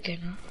been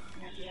thinking.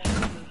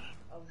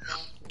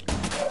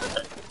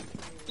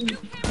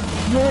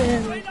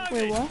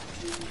 Wait, what?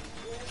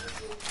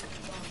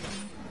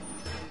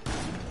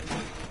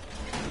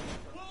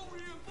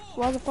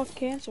 Why the fuck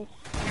cancer?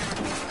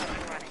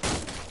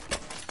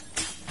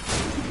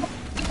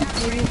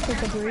 Maybe it's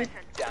like a breed.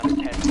 Down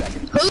to 10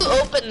 seconds. Who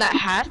opened that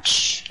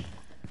hatch?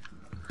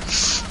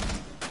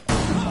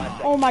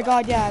 Oh my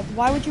god, yeah.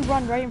 Why would you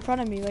run right in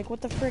front of me? Like, what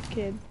the frick,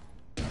 kid?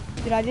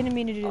 Dude, I didn't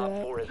mean to do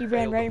that. He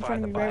ran right in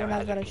front of me right when I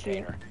was about to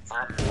shoot.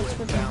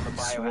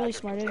 It's really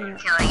smart, isn't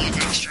it? Killing you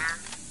next round.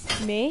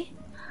 Me?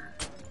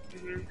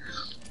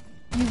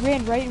 You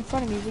ran right in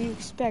front of me. What do you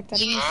expect? I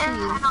didn't even see you.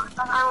 I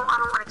don't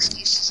want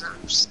excuses.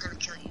 I'm just gonna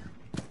kill you.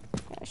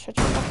 Yeah, shut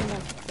your fucking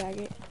mouth,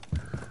 faggot.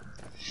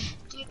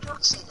 Dude,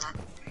 don't say that.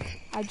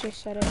 I just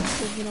said it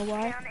because you know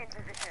why?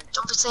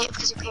 Don't say it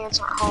because your parents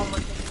aren't home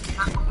with you.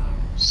 You're not home.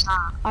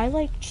 Stop. I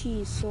like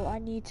cheese, so I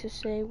need to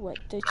say what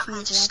the cheese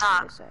wants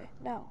me to say.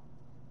 No.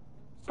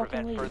 Fucking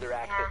Prevent leave. further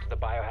access to the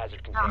biohazard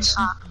No, container.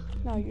 stop.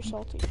 No, you're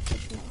salty.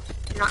 Shut your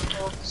mouth. You're not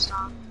told to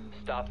stop.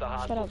 Stop the Shut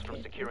hostiles up, from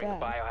kid. securing You're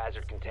the bad.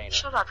 biohazard container.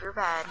 Shut up, you're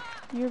bad.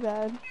 You're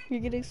bad. You're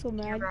getting so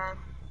You're mad. bad.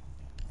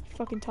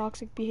 Fucking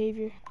toxic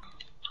behavior.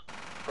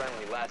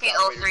 Friendly, last Okay,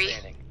 operator 03.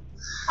 standing.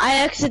 I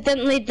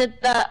accidentally did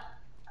that.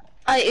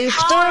 I oofed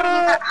How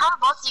are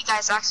both of you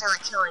guys accidentally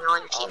killing all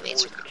your Op 4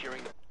 teammates? is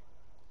securing the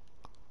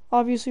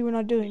Obviously, we're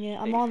not doing it.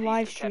 I'm on cease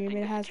live stream. attempting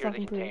It to has secure the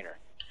fucking proof. container.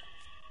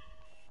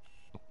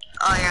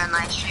 Oh, you're on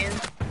live stream?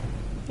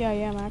 Yeah, I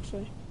am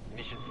actually.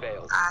 Mission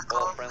failed. Cool.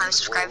 All How many friendlies were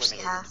subscribers do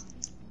you eliminated.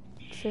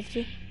 have?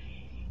 50.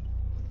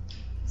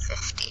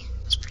 50.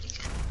 That's pretty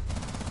good.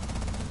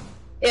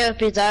 Yeah,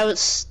 but that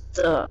was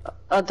the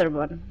other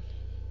one.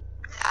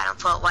 I don't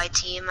put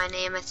YT in my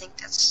name. I think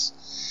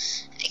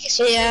that's. I guess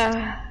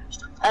Yeah,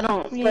 I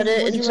don't Ian, put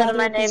it would you instead of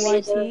my rather it name be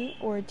either. YT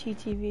or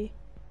TTV?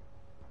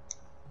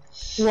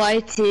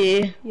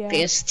 YT, Yeah.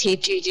 because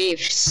TGG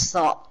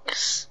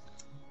sucks.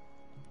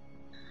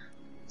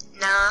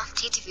 Nah,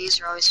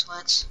 TTVs are always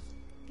sweats.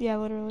 Yeah,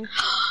 literally.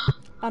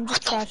 I'm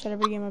just trash at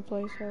every game I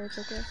play, so it's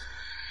okay.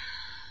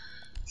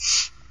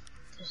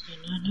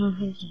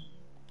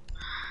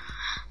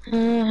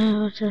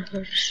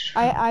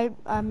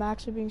 I'm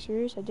actually being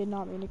serious. I did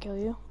not mean to kill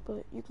you,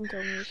 but you can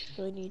kill me if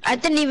you really need to. I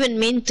didn't even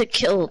mean to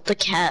kill the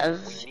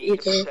Cav We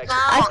need to either. protect No.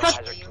 the I thought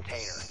biohazard container.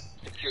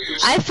 Secure the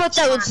I thought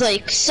that was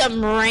like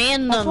some That's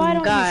random why I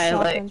don't guy. use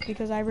Like, shotguns,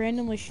 because I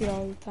randomly shoot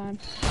all the time.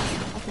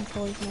 My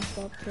controller's messed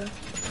up too. So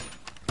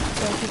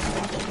I keep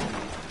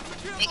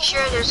shooting. Make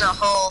sure there's a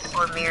hole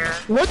for mirror.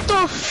 what the?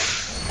 F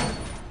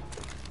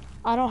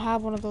I don't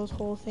have one of those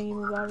whole thingy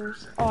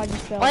bobbers. Oh, I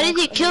just fell. Why did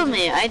That's you kill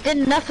amazing. me? I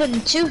did nothing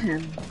to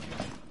him.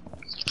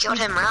 You killed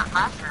him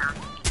last round.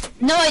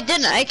 No, I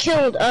didn't. I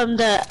killed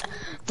the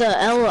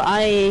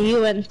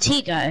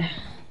LIUNT guy.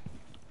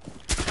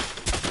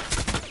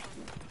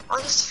 Oh,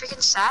 he's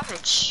freaking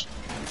savage.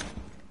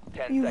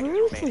 10 You seconds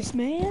ruthless,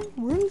 man.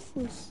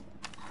 Ruthless.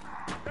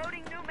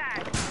 Loading new mag.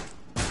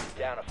 remaining.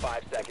 Down to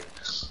 5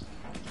 seconds.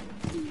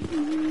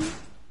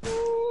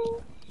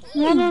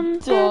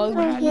 Dog.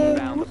 Has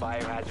found the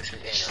biohazard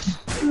container.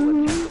 They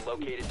will attempt to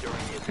locate it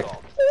during the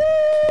assault.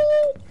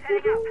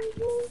 Heading up.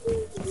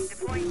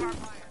 Deploying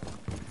barbed wire.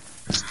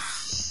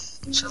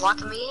 So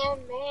locking me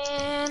in,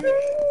 man.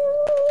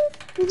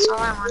 That's all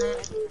I wanted.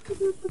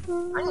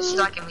 I just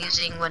feel like I'm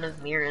using one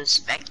of Mira's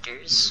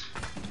vectors.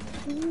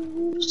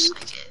 Just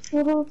like it.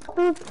 Can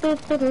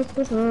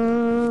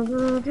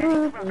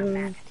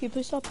you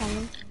please stop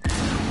playing?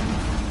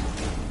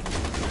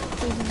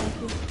 Please and thank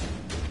you.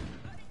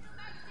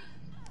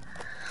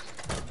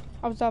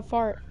 How was that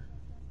fart?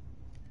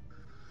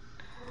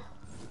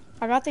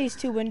 I got these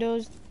two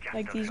windows,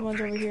 like these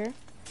ones over here,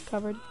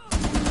 covered.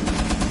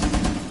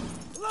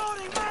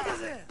 Loading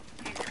magazine.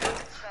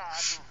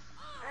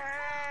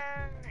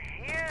 And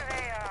here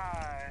they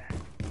are.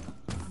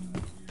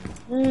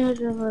 Oh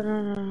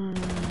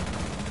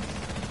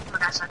my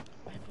gosh, son.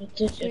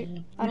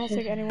 I don't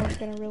think anyone's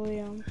gonna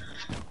really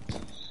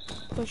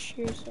push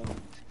here, so.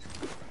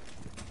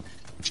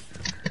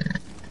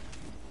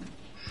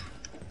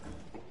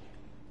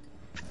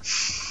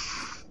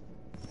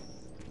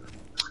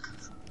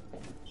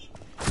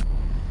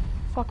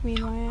 Fuck me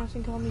in my ass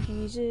and call me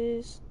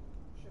Jesus.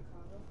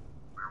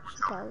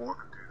 Chicago.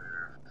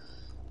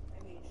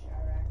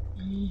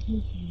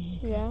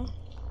 Yeah.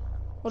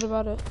 What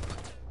about it?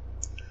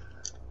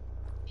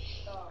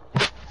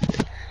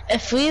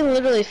 If we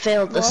literally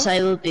failed this, What?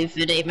 I would be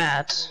very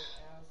mad.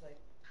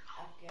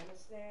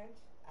 Afghanistan,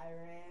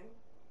 Iran,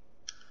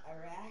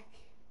 Iraq,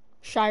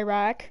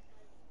 Chirac.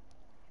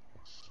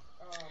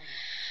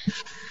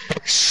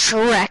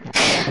 Shrek.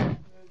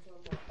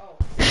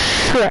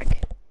 Shrek.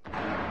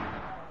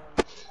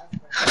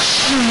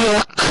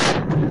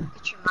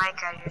 Get your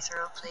mic out of your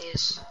throat,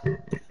 please.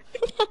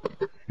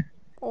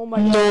 Oh my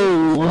god.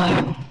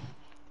 No.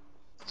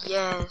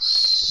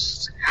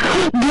 Yes.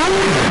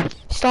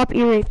 Stop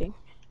ear raping.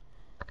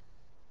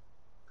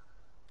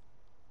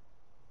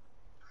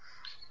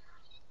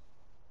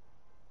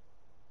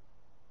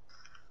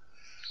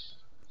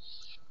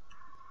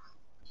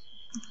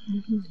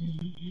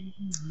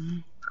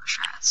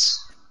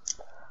 Shots.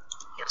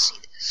 You'll see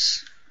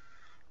this.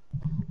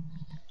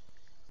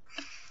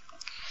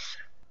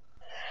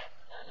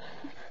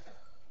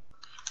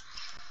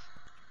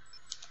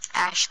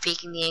 Ash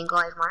peeking the angle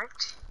I've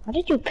marked. Why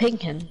did you ping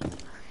him?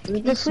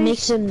 This Please-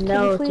 makes him Can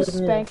know you please to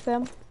move. spank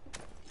them?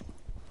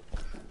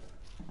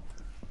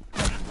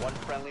 One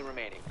friendly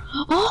remaining.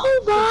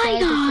 Oh my Goodbye,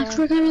 god, goodbye.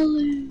 we're gonna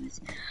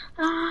lose.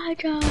 Ah,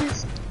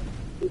 guys.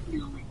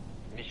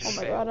 Mission Oh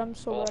my failed. god, I'm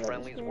so All bad at this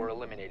friendlies game. were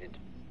eliminated.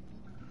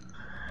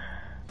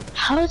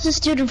 How is this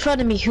dude in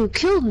front of me who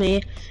killed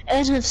me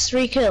and has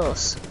 3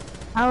 kills?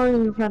 How are you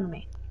in front of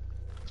me?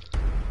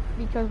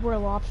 Because we're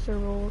lobster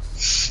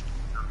rolls.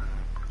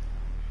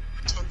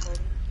 10:30.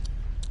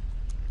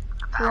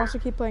 Who wants to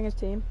keep playing his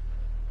team?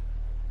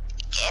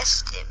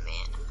 Guessed it,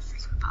 man. I'm a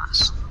freaking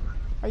boss.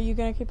 Are you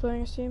gonna keep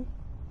playing his team?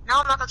 No,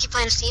 I'm not gonna keep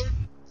playing this team.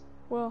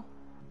 Well,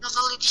 You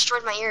literally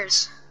destroyed my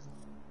ears.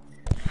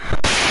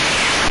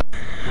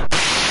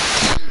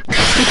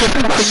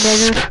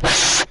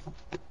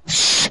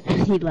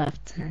 He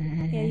left. yeah,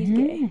 he's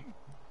gay.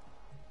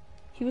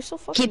 He was so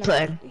fucking. Keep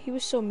playing. He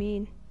was so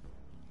mean.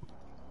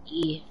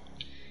 Yeah.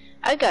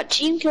 I got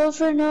team killed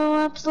for no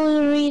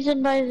absolute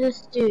reason by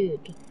this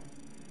dude.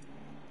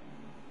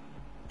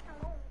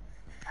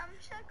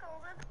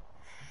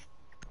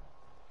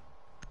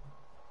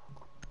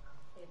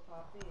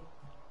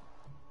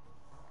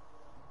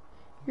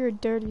 You're a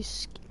dirty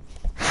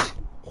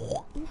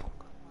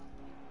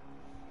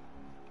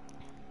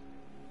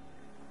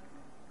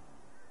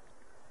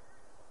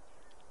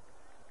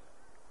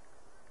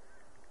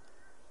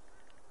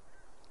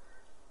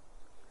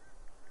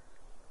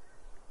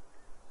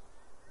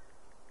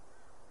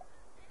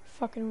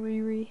fucking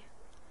Riri.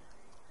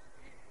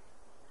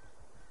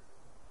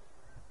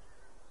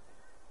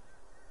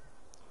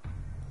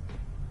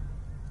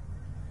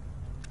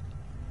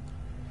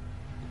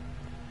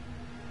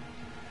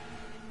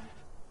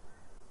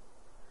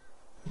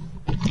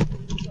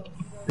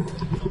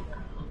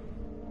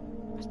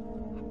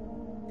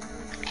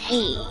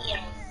 Hey.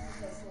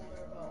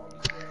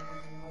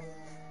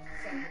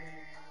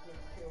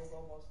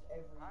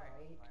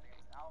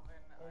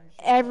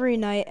 Every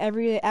night,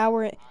 every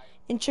hour.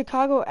 In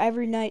Chicago,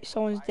 every night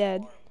someone's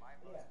dead.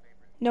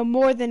 No,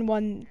 more than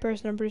one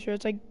person, I'm pretty sure.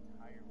 It's like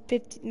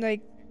 50,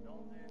 like...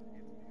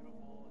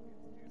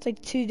 It's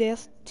like two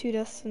deaths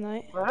a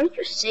night. Why are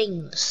you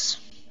saying this?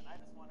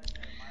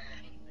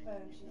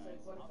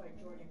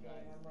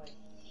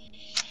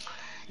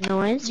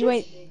 No answer? You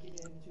ain't...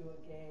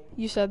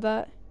 You said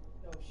that?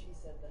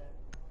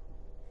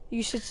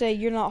 You should say,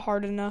 you're not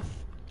hard enough.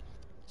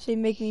 Say,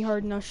 make me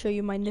hard and I'll show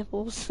you my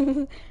nipples.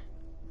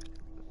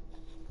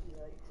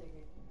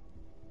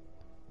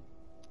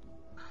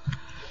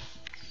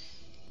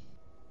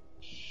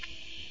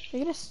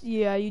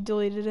 Yeah, you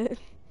deleted it.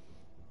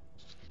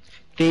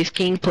 Base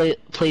King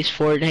plays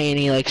Fortnite and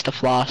he likes to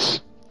floss.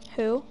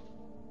 Who?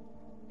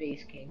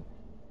 Base King.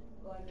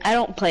 I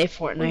don't play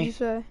Fortnite. What did you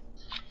say?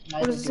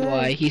 What does it say?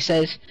 Why? He's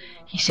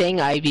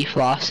saying I be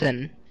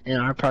flossing in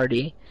our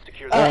party.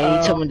 And I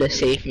need someone to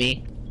save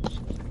me.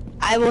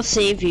 I will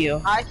save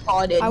you. I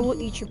fought it. I will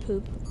eat your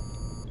poop.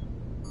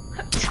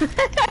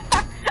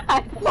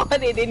 I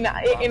fought it in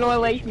all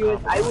like you.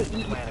 I will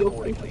eat your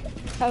poop.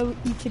 I will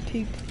eat your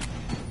poop.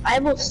 I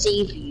will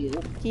save you.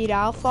 Dude,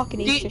 I'll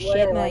fucking eat your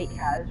shit, mate.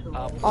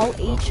 I'll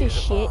eat your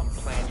shit.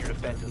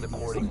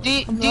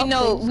 Do you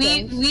know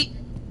we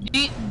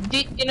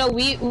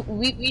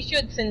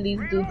should send these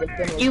dudes a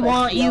funeral. You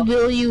want, you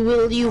will, you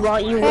will, you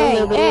want, you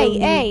will.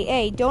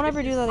 Hey, don't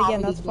ever do that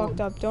again. That's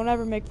fucked up. Don't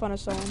ever make fun of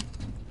someone.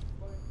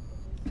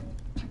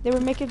 They were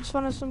making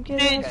fun of some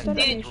kid on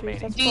study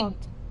issues. That's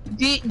fucked.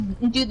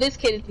 Dude, this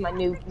kid is my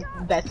new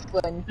best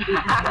friend. He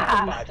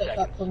stuck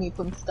up for me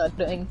from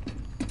stuttering.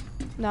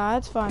 Nah,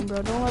 that's fine,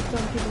 bro. Don't let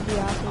them people be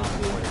assholes,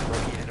 dude.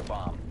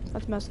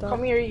 That's messed up.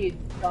 Come here, you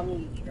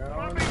dummy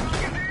drone.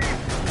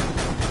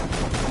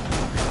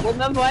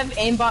 Remember, I have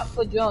aimbot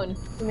for drone.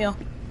 Come here.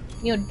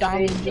 You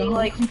dummy drone.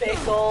 Like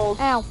pickles.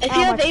 Ow, if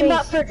you have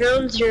aimbot for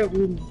drones, you're a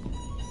weenie.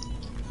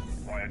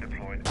 Fire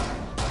deployed.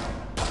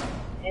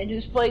 And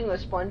who's playing the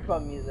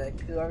SpongeBob music?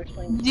 Whoever's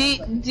playing the Do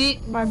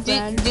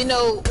you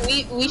know,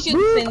 we should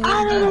send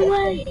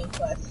these dudes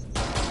quests.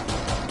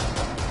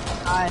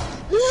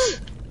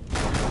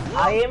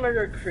 I am a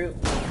recruit,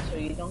 so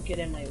you don't get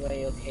in my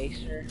way, okay,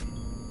 sir?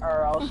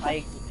 Or else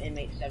I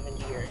inmate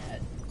 70 your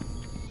head.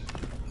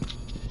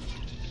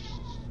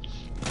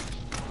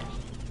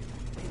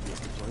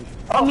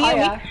 Oh,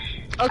 hiya.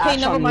 Okay,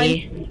 never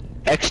mind.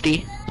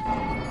 XD.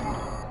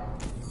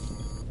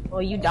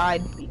 Well, you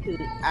died because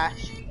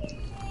Ash.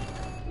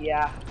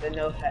 Yeah,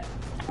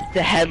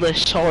 the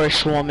headless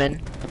horse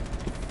woman.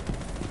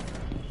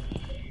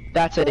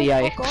 That's a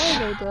yikes. Where the fuck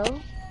are they,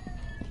 bro?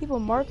 People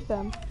mark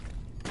them.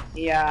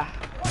 Yeah.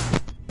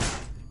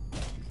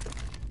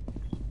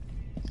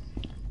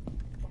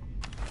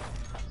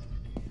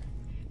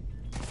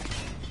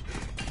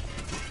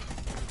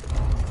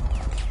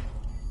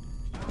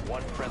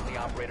 One friendly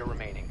operator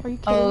remaining. Are you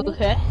kidding me?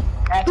 Okay.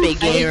 Epic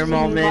gamer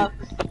moment.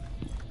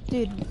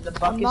 Dude, The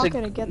buck I'm is not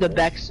gonna get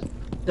this.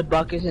 The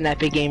buck is an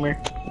epic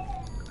gamer.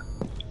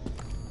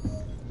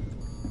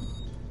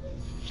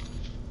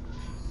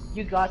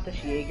 You got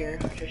this, Jaeger.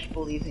 Just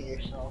believe in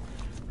yourself.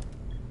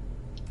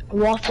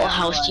 Waffle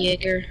House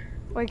Jaeger.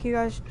 Wait, you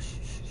guys.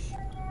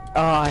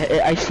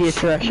 I see a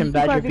Russian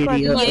Badger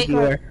video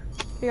everywhere.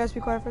 You guys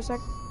be quiet for a sec.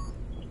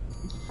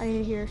 I need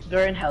to hear.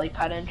 They're in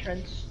helipad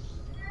entrance.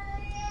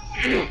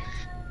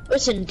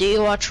 Listen, do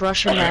you watch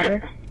Russian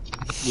Matter?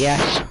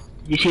 Yes.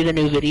 You see the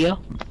new video?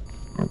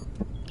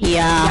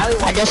 Yeah,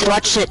 I just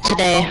watched it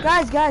today.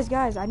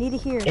 Guys, I need to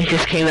hear. It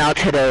just came out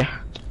today.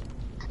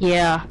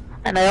 Yeah,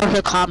 and I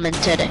also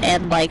commented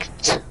and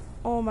liked.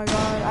 Oh my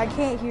god, I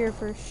can't hear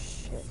for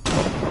shit.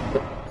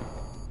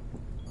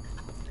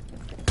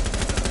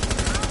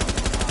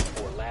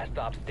 Last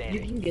stop You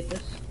standing. can get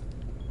this.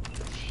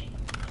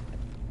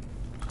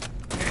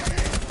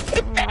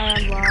 I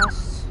am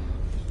lost.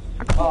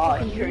 Oh,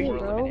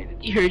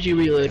 He heard you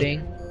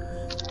reloading.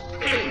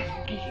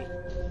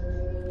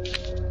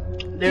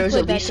 There was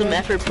at least some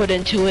effort put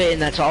into it,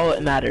 and that's all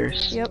that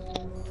matters. Yep.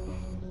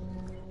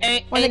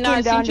 And When it now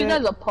came down since you to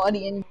guys are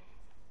partying.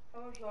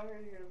 How much longer are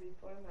you gonna be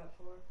playing that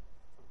for?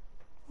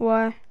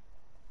 Why?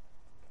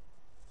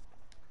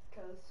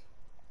 Cause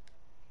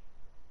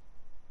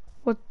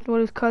What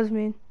does cuz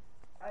mean?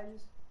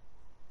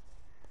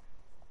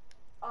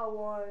 I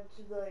wanted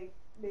to, like,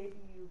 maybe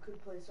you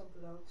could play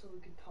something else so we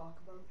could talk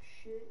about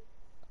shit.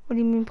 What do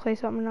you mean play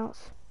something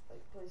else?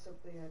 Like, play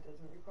something that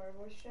doesn't require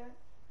voice chat.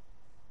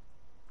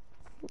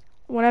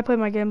 When I play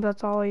my games,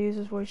 that's all I use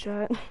is voice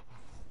chat.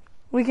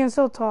 We can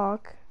still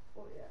talk.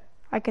 Oh, yeah.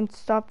 I can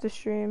stop the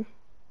stream.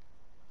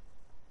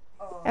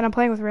 And I'm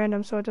playing with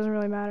random, so it doesn't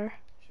really matter.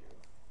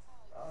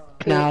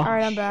 No.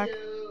 Alright, I'm back.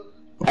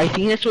 I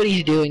think that's what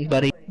he's doing,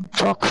 buddy.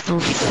 Fuck the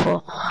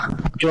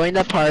fuck. Join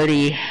the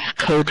party,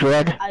 Code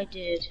Red. I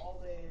did.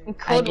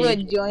 Code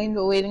Red joined,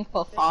 waiting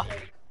for Fox. It's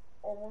like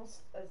almost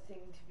a thing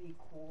to be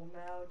cool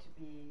now, to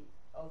be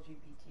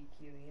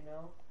LGBTQ, you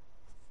know?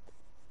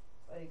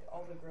 Like,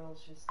 all the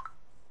girls just...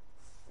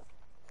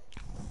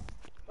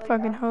 Like,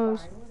 Fucking I'm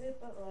hoes. fine with it,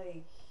 but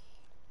like...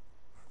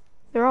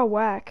 They're all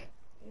whack.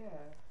 Yeah.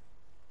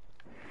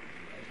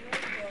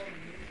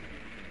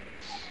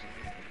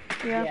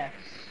 Yeah. Yes.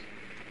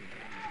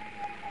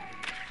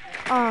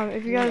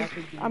 If you guys,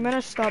 I'm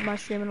gonna stop my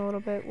stream in a little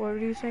bit. What were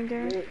you saying,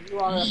 Darren? You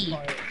are a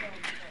part.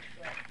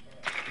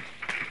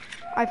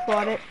 I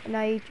fought it, and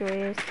I ate your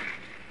ass.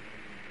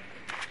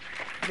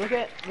 Look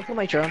at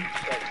my drone.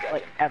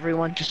 Like,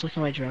 everyone, just look at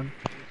my drone.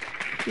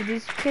 Dude,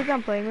 these kids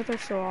I'm playing with are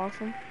so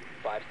awesome.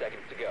 5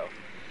 seconds to go.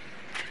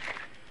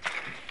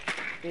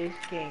 Base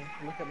King,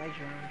 look at my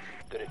drone.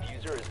 The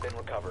diffuser has been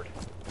recovered.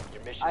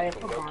 Your mission I is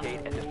have to a bomb. locate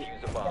and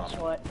defuse a bomb. Guess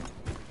what?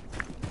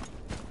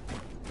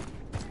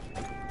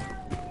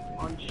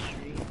 On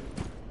street.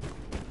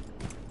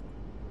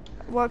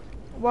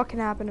 What can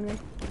happen to me?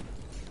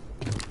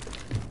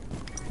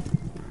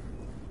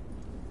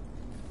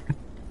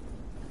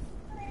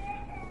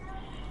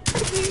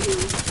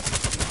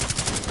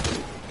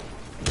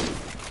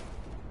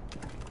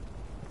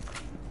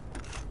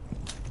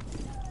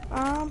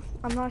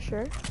 I'm not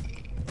sure.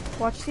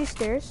 Watch these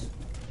stairs.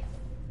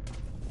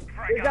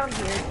 They're down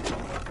here.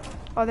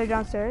 Oh, they're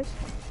downstairs.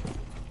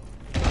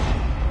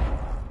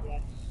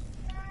 Yes.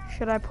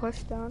 Should I push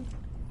down?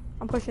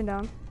 I'm pushing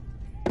down.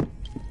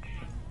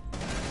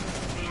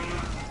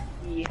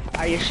 Yeah,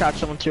 I just shot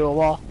someone through a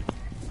wall.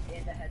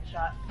 And a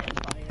headshot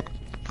and fire.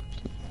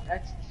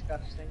 That's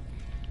disgusting.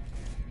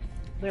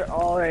 They're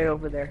all right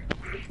over there.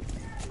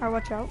 Alright,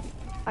 watch out.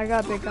 I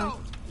got a big gun.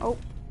 Oh.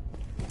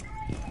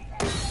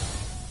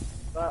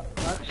 But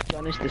Buck's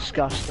gun is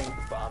disgusting.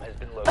 Bomb has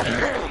been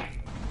located.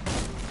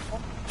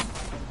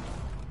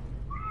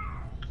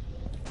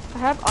 I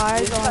have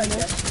eyes on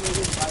this.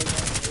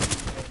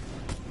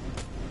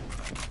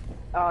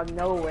 Oh,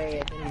 no way,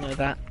 I didn't know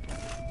that.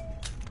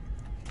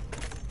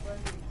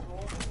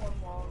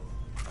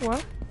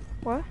 What?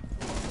 What?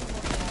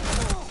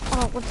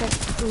 Oh, what's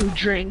that? Ooh,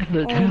 drink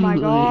the Oh my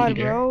god,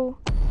 Kool-Aid. bro.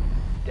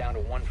 Down to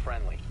one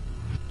friendly.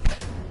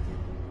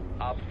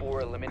 Op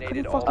 4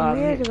 eliminated all.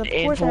 fucking hear, 'cause of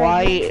And course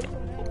I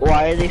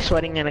why are they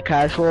sweating in a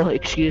casual?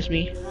 Excuse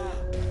me.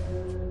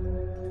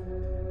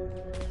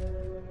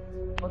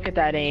 Look at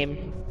that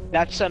aim.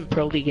 That's some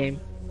pro league game.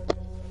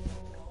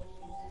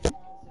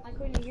 I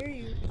couldn't hear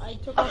you. I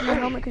took off my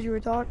helmet because you were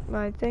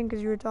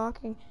because you were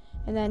talking,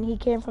 and then he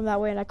came from that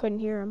way and I couldn't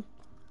hear him.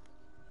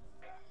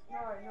 No,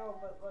 I know,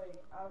 but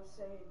like, I was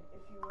saying,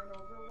 if you went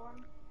over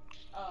one,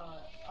 a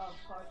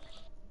puck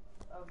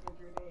of the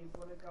grenade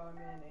would have gone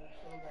in and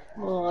killed that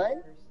What? person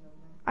in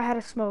there. I had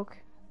a smoke.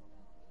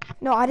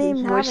 No, I didn't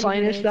even have Voice any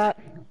line is grenades. that?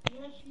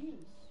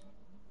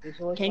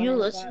 Can you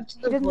listen to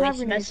the didn't have voice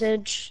grenades.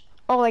 message?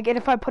 Oh, like, and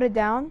if I put it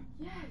down?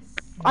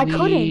 I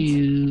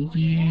couldn't.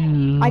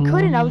 I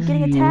couldn't. I was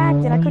getting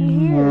attacked and I couldn't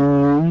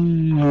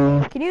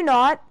hear. Can you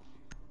not?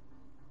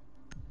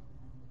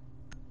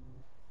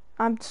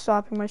 I'm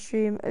stopping my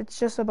stream. It's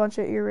just a bunch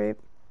of ear rape.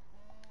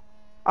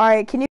 Alright, can you